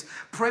ways.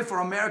 Pray for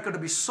America to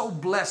be so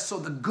blessed so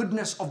the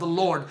goodness of the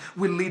Lord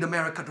will lead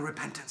America to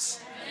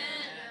repentance.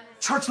 Amen.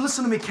 Church,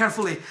 listen to me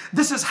carefully.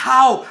 This is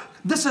how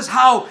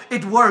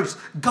it works.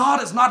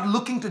 God is not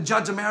looking to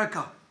judge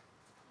America.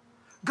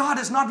 God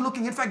is not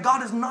looking. In fact,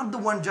 God is not the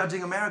one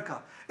judging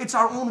America. It's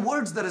our own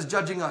words that is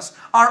judging us.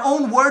 Our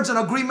own words in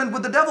agreement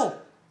with the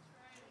devil.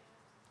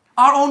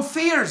 Our own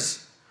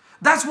fears.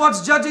 That's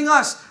what's judging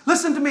us.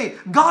 Listen to me.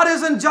 God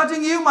isn't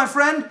judging you, my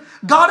friend.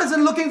 God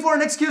isn't looking for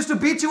an excuse to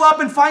beat you up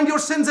and find your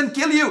sins and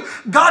kill you.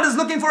 God is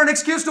looking for an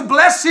excuse to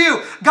bless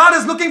you. God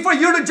is looking for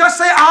you to just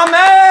say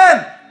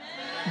amen.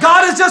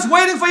 God is just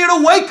waiting for you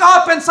to wake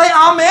up and say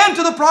amen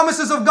to the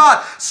promises of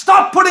God.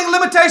 Stop putting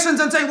limitations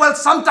and saying, well,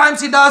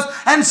 sometimes He does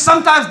and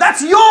sometimes.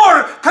 That's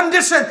your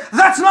condition.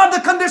 That's not the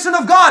condition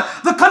of God.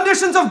 The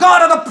conditions of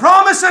God are the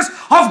promises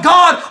of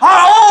God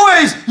are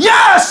always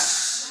yes.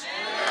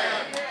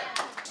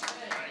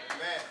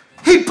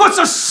 He puts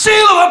a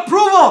seal of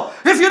approval.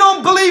 If you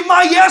don't believe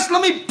my yes,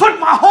 let me put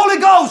my Holy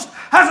Ghost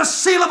as a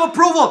seal of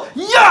approval.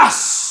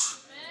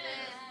 Yes.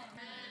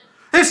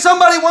 If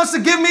somebody wants to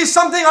give me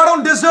something I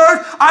don't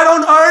deserve, I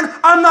don't earn,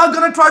 I'm not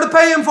going to try to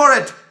pay him for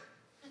it.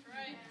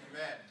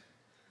 Amen.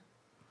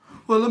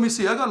 Well, let me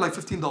see. I got like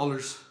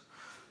 $15.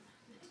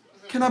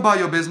 Can I buy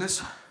your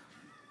business?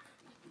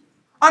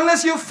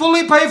 Unless you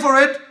fully pay for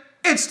it,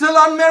 it's still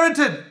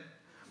unmerited.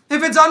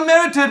 If it's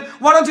unmerited,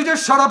 why don't you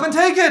just shut up and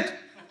take it?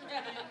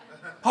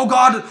 Oh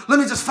God, let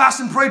me just fast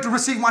and pray to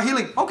receive my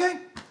healing. Okay,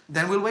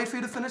 then we'll wait for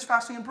you to finish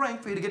fasting and praying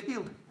for you to get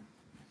healed.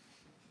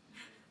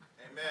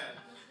 Amen.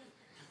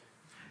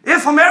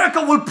 If America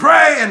will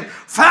pray and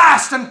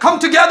fast and come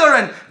together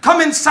and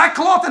come in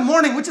sackcloth and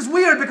mourning, which is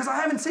weird because I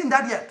haven't seen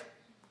that yet.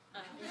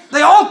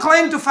 They all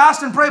claim to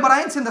fast and pray, but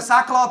I ain't seen the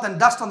sackcloth and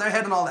dust on their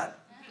head and all that.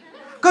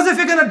 Because if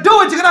you're going to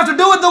do it, you're going to have to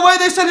do it the way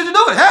they said you to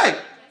do it. Hey,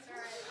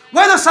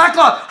 wear the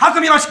sackcloth. How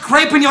come you're not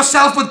scraping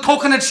yourself with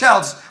coconut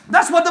shells?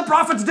 That's what the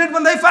prophets did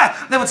when they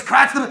fast. They would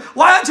scratch them.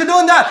 Why aren't you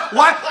doing that?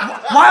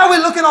 Why are we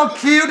looking all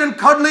cute and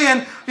cuddly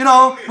and,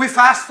 we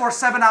fast for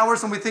 7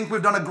 hours and we think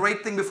we've done a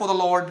great thing before the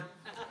Lord?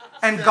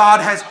 And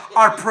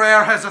our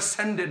prayer has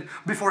ascended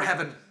before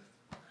heaven.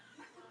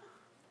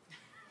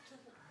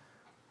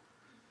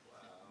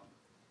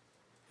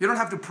 You don't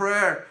have to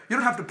pray. You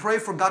don't have to pray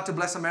for God to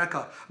bless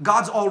America.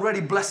 God's already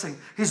blessing.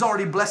 He's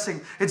already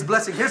blessing. It's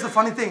blessing. Here's the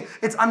funny thing.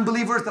 It's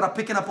unbelievers that are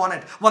picking up on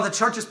it. While the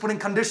church is putting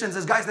conditions,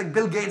 there's guys like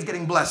Bill Gates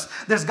getting blessed.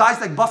 There's guys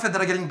like Buffett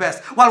that are getting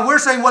blessed. While we're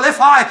saying, well,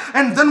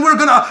 and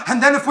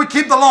then if we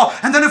keep the law,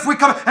 and then if we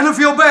come, and if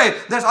we obey,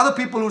 there's other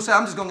people who say,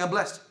 I'm just going to get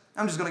blessed.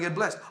 I'm just going to get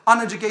blessed.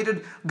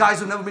 Uneducated guys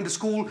who've never been to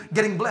school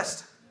getting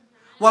blessed.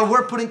 While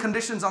we're putting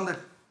conditions on the...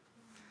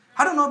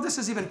 I don't know if this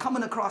is even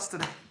coming across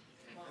today.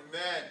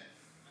 Amen.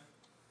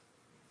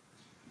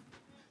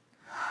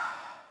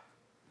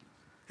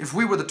 If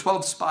we were the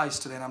 12 spies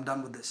today, and I'm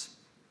done with this.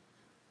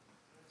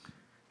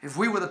 If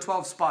we were the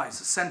 12 spies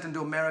sent into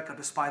America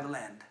to spy the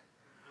land,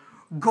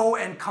 go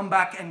and come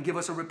back and give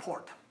us a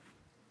report.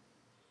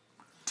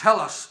 Tell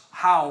us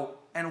how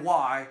and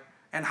why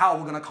and how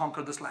we're going to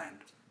conquer this land.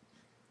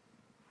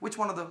 Which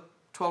one of the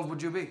 12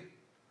 would you be?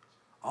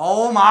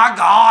 Oh my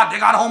God, they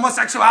got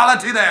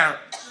homosexuality there.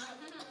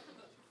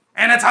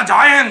 And it's a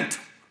giant.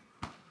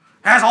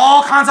 There's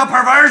all kinds of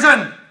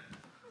perversion.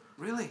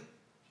 Really?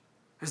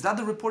 Is that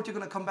the report you're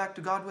going to come back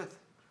to God with?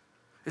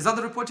 Is that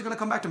the report you're going to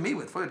come back to me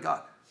with? Forget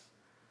God.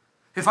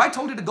 If I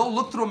told you to go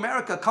look through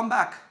America, come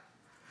back.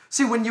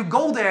 See, when you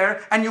go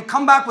there and you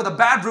come back with a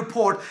bad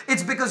report,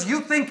 it's because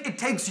you think it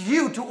takes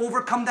you to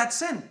overcome that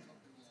sin.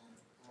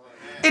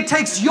 It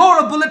takes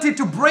your ability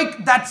to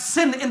break that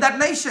sin in that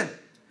nation.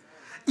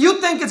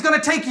 You think it's going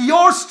to take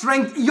your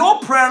strength, your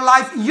prayer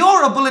life,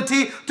 your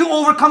ability to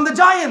overcome the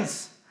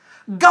giants.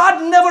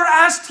 God never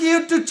asked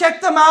you to check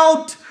them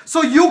out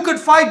so you could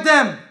fight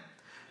them.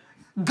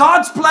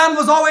 God's plan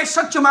was always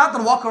shut your mouth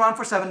and walk around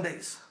for 7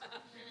 days.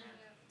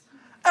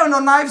 There were no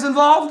knives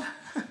involved.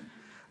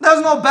 There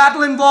was no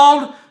battle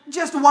involved.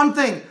 Just one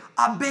thing,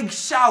 a big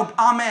shout,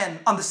 amen,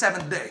 on the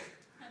 7th day.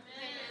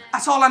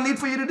 That's all I need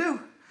for you to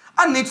do.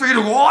 I need for you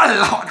to go,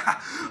 oh Lord,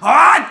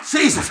 oh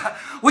Jesus,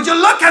 would you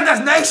look at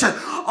this nation?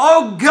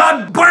 Oh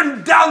God,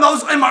 burn down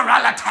those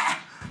immorality.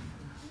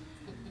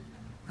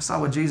 That's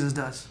not what Jesus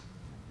does.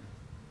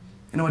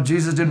 You know what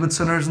Jesus did with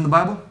sinners in the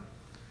Bible?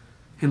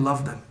 He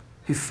loved them.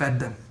 He fed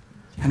them.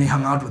 And He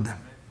hung out with them.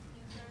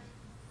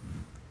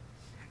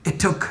 It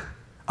took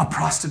a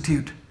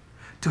prostitute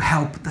to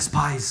help the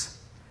spies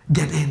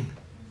get in.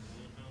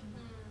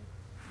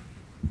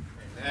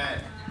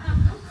 Amen.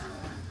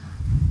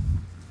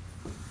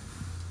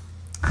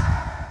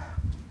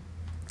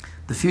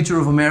 The future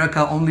of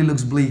America only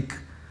looks bleak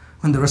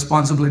when the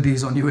responsibility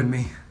is on you and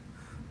me.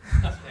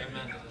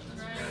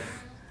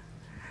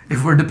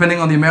 If we're depending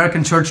on the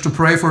American church to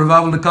pray for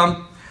revival to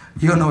come,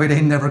 you know it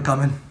ain't never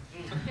coming.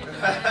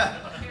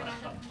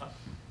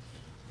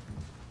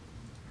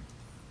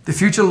 The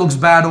future looks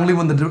bad only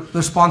when the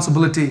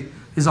responsibility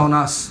is on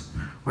us.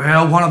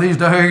 Well, one of these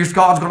days,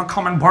 God's going to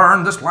come and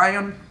burn this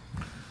land.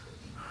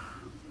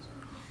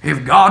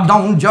 If God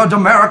don't judge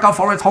America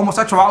for its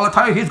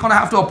homosexuality, He's going to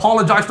have to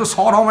apologize to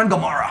Sodom and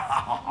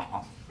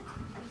Gomorrah.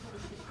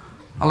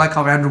 I like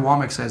how Andrew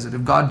Womack says it.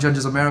 If God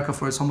judges America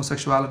for its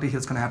homosexuality,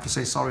 He's going to have to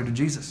say sorry to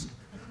Jesus.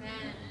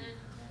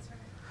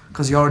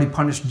 Because He already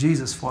punished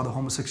Jesus for the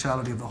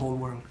homosexuality of the whole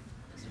world.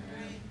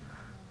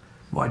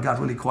 Boy, it got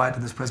really quiet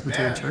in this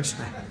Presbyterian church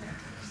today.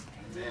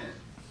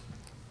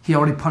 He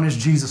already punished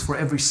Jesus for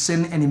every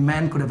sin any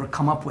man could ever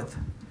come up with.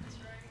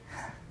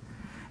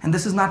 And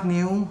this is not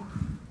new.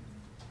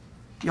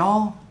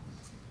 Y'all,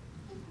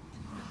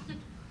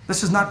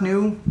 this is not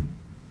new.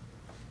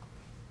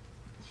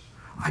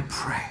 I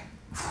pray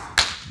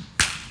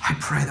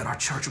that our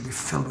church will be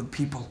filled with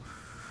people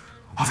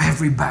of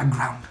every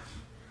background,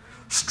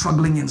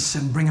 struggling in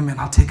sin. Bring them in,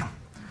 I'll take them.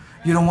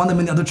 You don't want them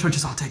in the other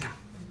churches, I'll take them.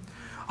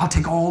 I'll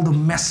take all the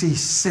messy,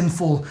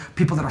 sinful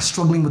people that are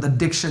struggling with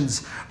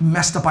addictions,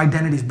 messed up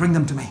identities. Bring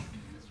them to me.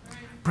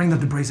 Bring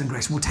them to Brazen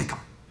Grace. We'll take them.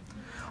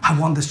 I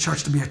want this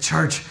church to be a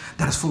church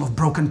that is full of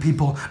broken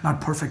people, not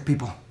perfect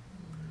people.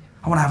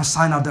 I want to have a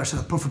sign out there so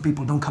that perfect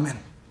people don't come in.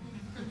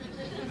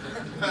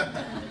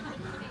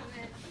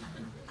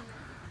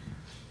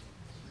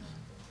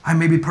 I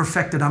may be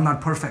perfected. I'm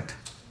not perfect.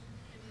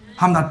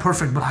 I'm not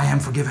perfect, but I am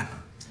forgiven.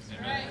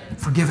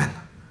 Forgiven.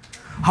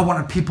 I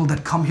want people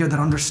that come here that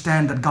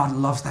understand that God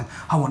loves them.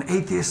 I want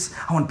atheists.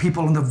 I want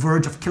people on the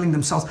verge of killing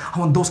themselves. I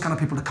want those kind of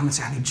people to come and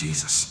say, I need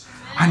Jesus.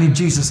 I need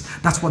Jesus.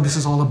 That's what this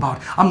is all about.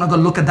 I'm not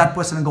going to look at that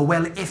person and go,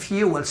 well, if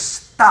you will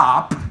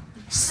stop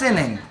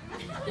sinning.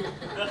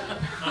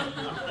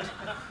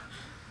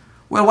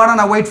 Well, why don't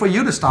I wait for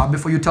you to stop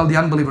before you tell the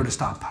unbeliever to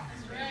stop?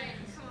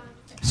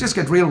 Let's just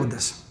get real with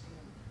this.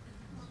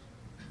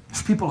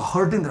 There's people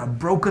hurting, that are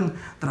broken,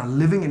 that are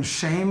living in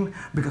shame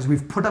because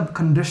we've put up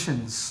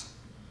conditions.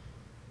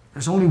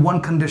 There's only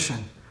one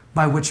condition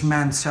by which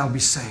man shall be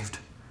saved.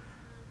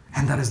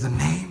 And that is the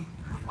name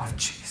of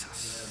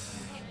Jesus.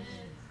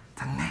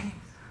 The name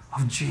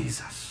of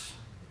Jesus.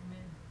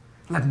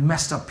 Let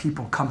messed up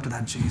people come to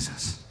that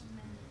Jesus.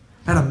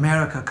 Let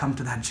America come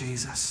to that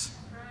Jesus.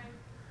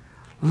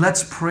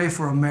 Let's pray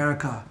for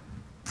America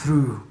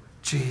through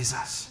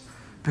Jesus.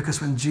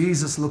 Because when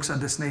Jesus looks at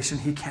this nation,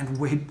 He can't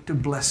wait to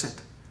bless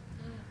it.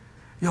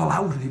 Y'all, I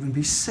wouldn't even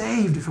be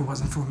saved if it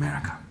wasn't for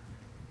America.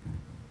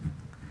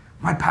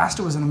 My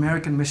pastor was an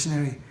American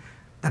missionary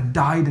that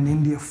died in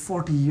India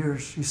 40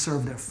 years. He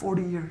served there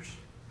 40 years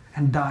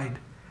and died.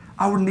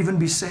 I wouldn't even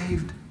be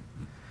saved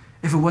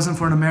if it wasn't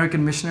for an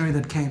American missionary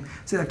that came.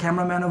 See that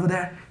cameraman over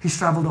there? He's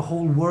traveled the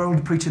whole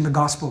world preaching the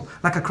gospel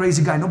like a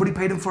crazy guy. Nobody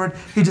paid him for it.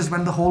 He just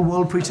went the whole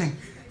world preaching.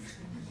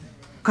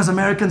 Because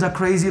Americans are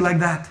crazy like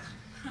that.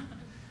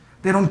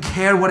 They don't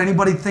care what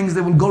anybody thinks.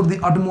 They will go to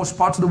the uttermost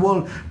parts of the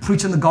world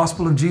preaching the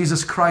gospel of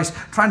Jesus Christ,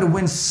 trying to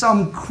win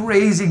some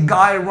crazy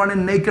guy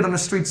running naked on the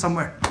street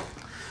somewhere.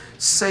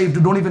 Saved,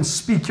 who don't even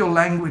speak your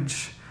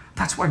language.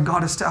 That's why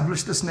God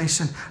established this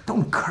nation.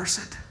 Don't curse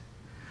it.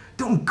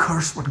 Don't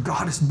curse what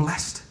God has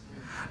blessed.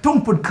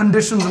 Don't put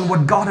conditions on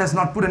what God has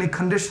not put any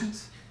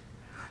conditions.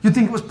 You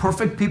think it was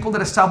perfect people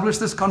that established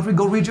this country?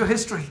 Go read your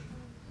history.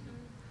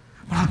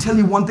 But I'll tell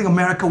you one thing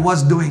America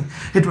was doing.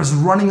 It was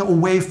running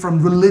away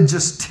from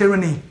religious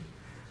tyranny.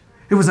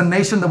 It was a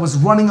nation that was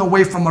running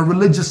away from a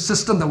religious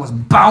system that was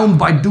bound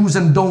by do's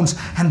and don'ts.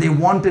 And they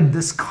wanted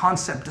this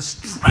concept, a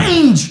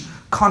strange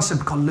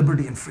concept called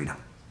liberty and freedom.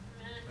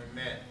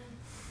 Amen.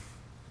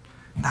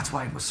 That's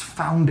why it was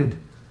founded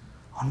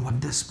on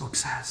what this book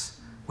says.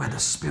 Where the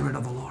Spirit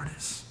of the Lord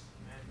is,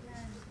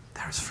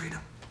 there is freedom.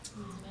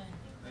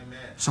 Amen.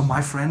 So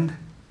my friend,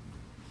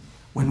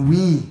 when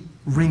we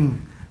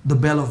ring the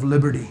bell of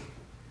liberty,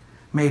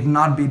 may it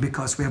not be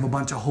because we have a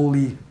bunch of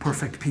holy,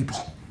 perfect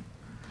people.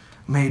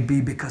 May it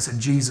be because of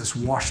Jesus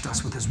washed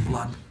us with His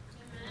blood.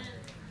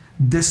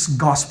 This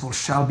gospel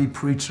shall be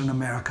preached in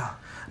America.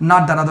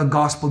 Not that other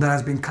gospel that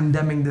has been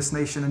condemning this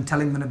nation and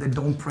telling them if they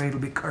don't pray, it'll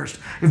be cursed.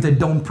 If they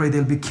don't pray,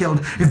 they'll be killed.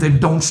 If they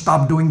don't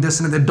stop doing this,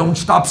 and if they don't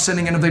stop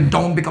sinning, and if they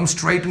don't become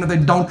straight, and if they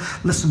don't,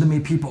 listen to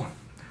me, people.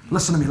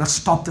 Listen to me. Let's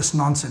stop this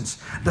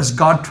nonsense. Does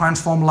God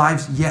transform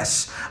lives?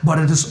 Yes. But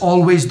it is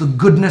always the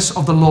goodness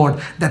of the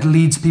Lord that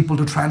leads people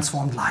to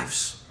transformed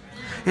lives.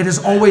 It is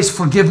always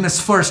forgiveness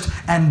first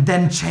and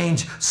then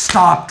change.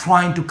 Stop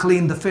trying to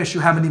clean the fish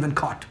you haven't even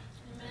caught.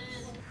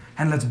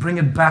 And let's bring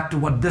it back to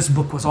what this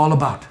book was all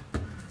about.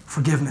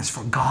 Forgiveness.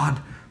 For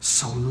God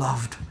so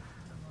loved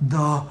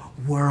the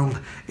world.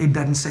 It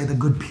doesn't say the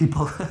good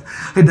people.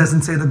 It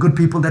doesn't say the good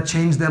people that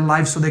change their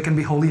lives so they can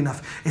be holy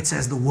enough. It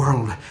says the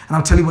world. And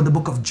I'll tell you what the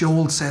book of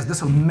Joel says.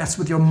 This will mess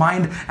with your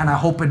mind, and I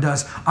hope it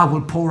does. I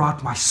will pour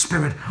out my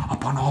Spirit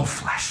upon all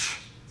flesh.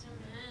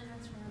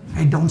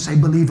 Hey, don't say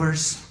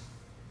believers.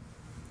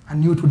 I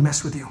knew it would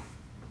mess with you.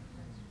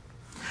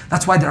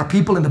 That's why there are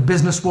people in the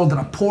business world that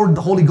are poured,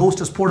 the Holy Ghost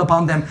has poured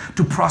upon them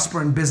to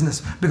prosper in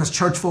business because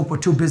church folk were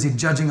too busy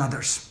judging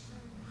others.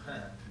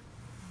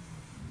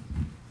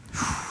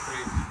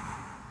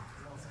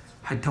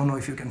 I don't know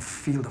if you can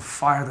feel the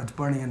fire that's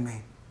burning in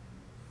me.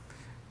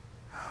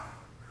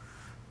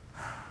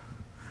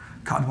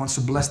 God wants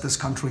to bless this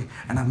country,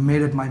 and I've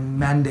made it my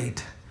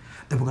mandate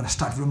that we're going to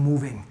start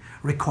removing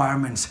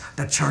requirements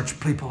that church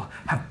people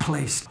have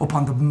placed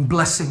upon the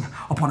blessing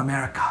upon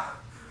America.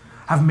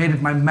 I've made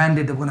it my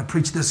mandate that we're going to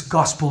preach this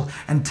gospel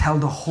and tell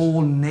the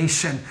whole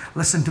nation,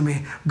 listen to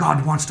me,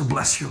 God wants to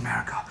bless you,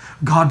 America.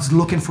 God's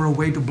looking for a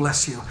way to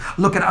bless you.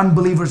 Look at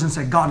unbelievers and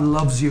say, God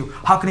loves you.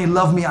 How can He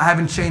love me? I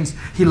haven't changed.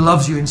 He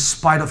loves you in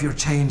spite of your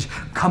change.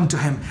 Come to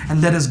Him and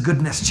let His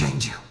goodness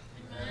change you.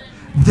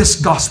 This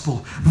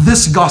gospel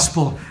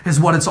is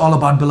what it's all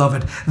about,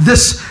 beloved.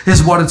 This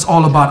is what it's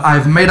all about.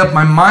 I've made up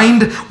my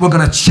mind. We're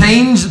going to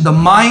change the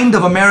mind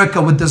of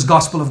America with this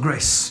gospel of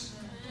grace.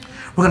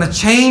 We're going to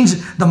change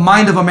the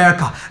mind of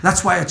America.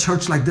 That's why a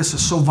church like this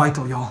is so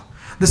vital, y'all.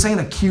 This ain't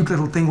a cute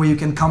little thing where you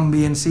can come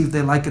and see if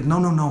they like it.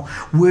 No.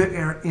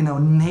 We're in a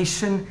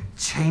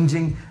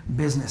nation-changing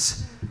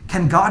business.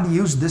 Can God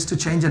use this to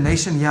change a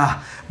nation?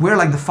 Yeah. We're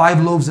like the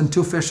 5 loaves and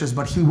 2 fishes,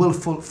 but He will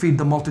feed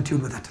the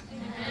multitude with it.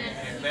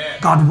 Amen.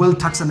 God will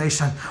touch the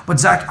nation. But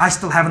Zach, I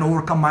still haven't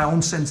overcome my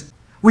own sins.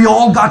 We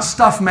all got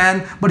stuff,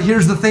 man. But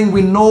here's the thing.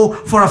 We know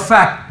for a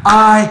fact,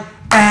 I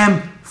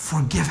am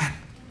forgiven.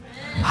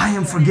 I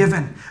am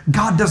forgiven.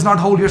 God does not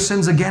hold your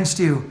sins against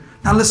you.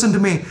 Now listen to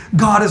me.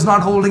 God is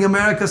not holding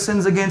America's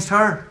sins against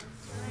her.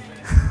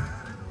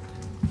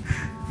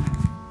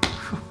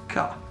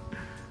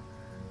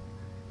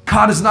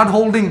 God is not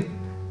holding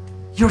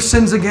your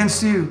sins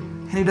against you.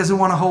 And He doesn't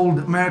want to hold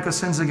America's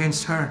sins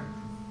against her.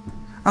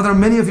 Now there are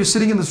many of you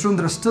sitting in this room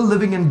that are still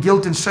living in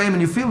guilt and shame,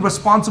 and you feel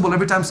responsible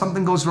every time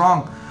something goes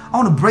wrong. I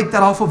want to break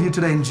that off of you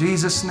today in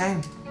Jesus'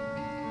 name.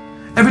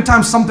 Every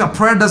time a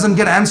prayer doesn't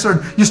get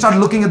answered, you start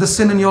looking at the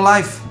sin in your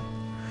life.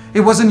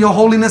 It wasn't your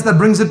holiness that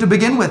brings it to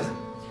begin with.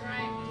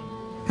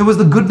 It was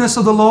the goodness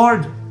of the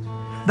Lord.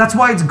 That's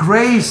why it's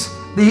grace,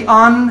 the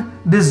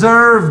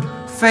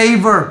undeserved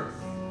favor.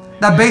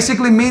 That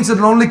basically means it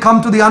will only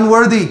come to the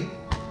unworthy.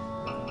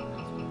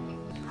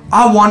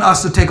 I want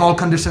us to take all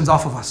conditions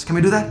off of us. Can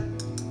we do that?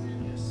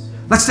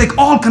 Let's take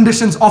all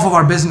conditions off of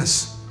our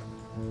business.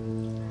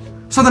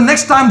 So the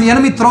next time the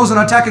enemy throws an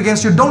attack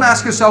against you, don't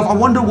ask yourself, I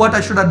wonder what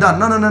I should have done.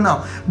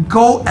 No.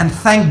 Go and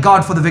thank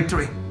God for the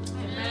victory.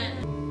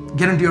 Amen.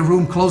 Get into your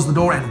room, close the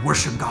door, and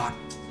worship God.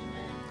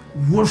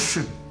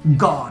 Worship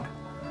God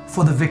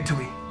for the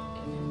victory.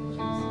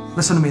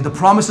 Listen to me. The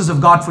promises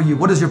of God for you,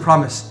 what is your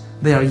promise?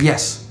 They are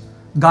yes.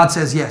 God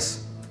says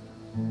yes.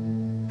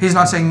 He's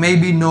not saying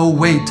maybe, no,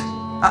 wait.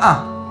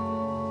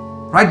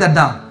 Write that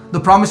down. The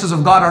promises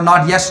of God are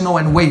not yes, no,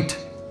 and wait.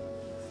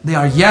 They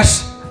are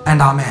yes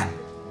and amen.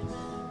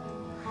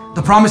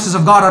 The promises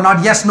of God are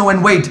not yes, no,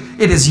 and wait.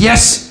 It is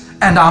yes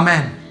and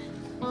amen.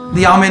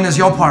 The amen is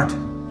your part.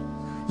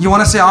 You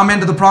want to say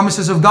amen to the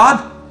promises of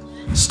God?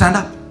 Stand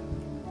up.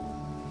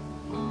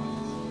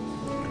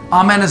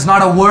 Amen is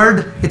not a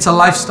word, it's a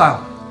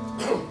lifestyle.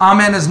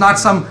 Amen is not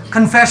some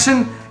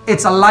confession,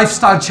 it's a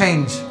lifestyle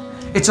change.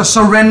 It's a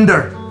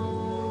surrender.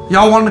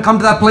 Y'all want to come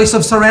to that place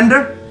of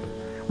surrender?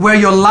 Where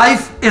your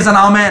life is an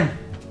amen.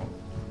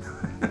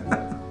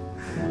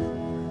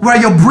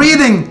 Where your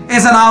breathing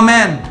is an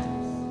amen.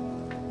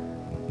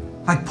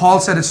 Like Paul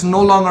said, it's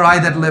no longer I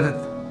that liveth,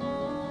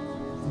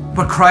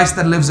 but Christ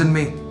that lives in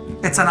me.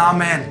 It's an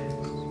amen.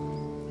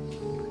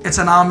 It's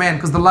an amen,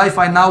 because the life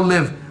I now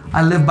live,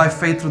 I live by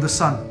faith through the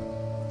Son.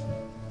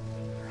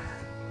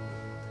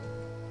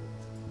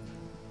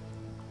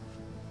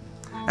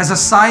 As a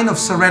sign of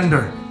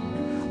surrender,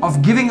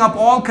 of giving up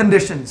all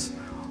conditions,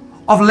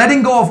 of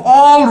letting go of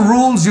all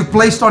rules you've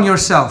placed on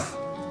yourself,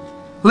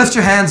 lift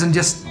your hands and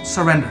just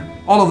surrender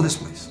all over this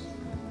place.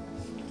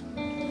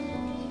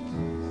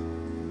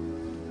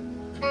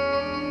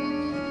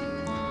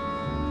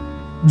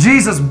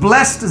 Jesus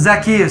blessed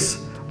Zacchaeus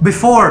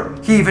before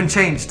he even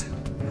changed.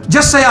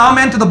 Just say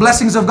amen to the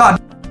blessings of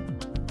God.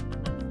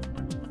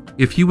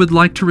 If you would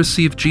like to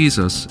receive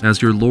Jesus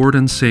as your Lord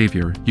and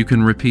Savior, you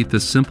can repeat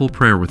this simple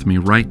prayer with me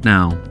right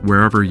now,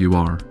 wherever you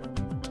are.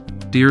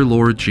 Dear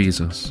Lord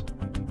Jesus,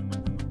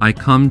 I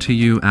come to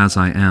you as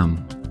I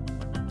am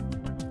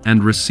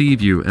and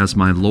receive you as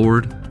my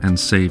Lord and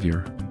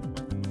Savior.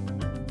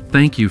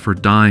 Thank you for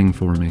dying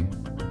for me.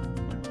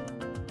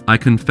 I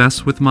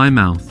confess with my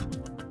mouth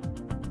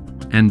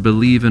and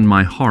believe in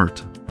my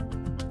heart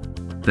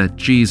that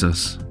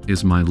Jesus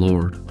is my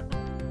Lord.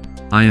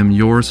 I am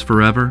yours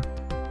forever.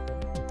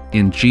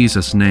 In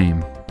Jesus'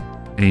 name,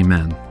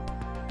 amen.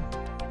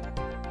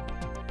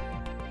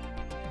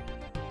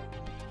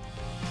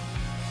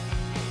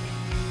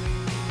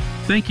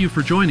 Thank you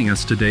for joining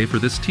us today for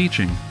this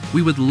teaching.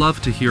 We would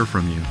love to hear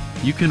from you.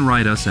 You can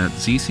write us at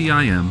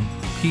ZCIM,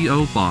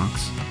 P.O.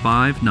 Box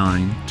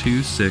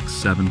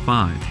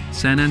 592675,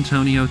 San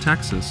Antonio,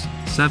 Texas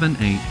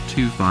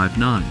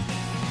 78259.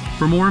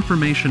 For more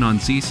information on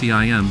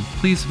ZCIM,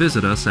 please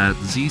visit us at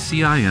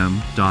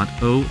zcim.org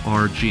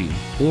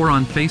or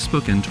on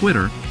Facebook and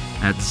Twitter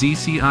at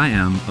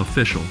ZCIM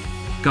Official.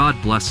 God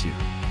bless you.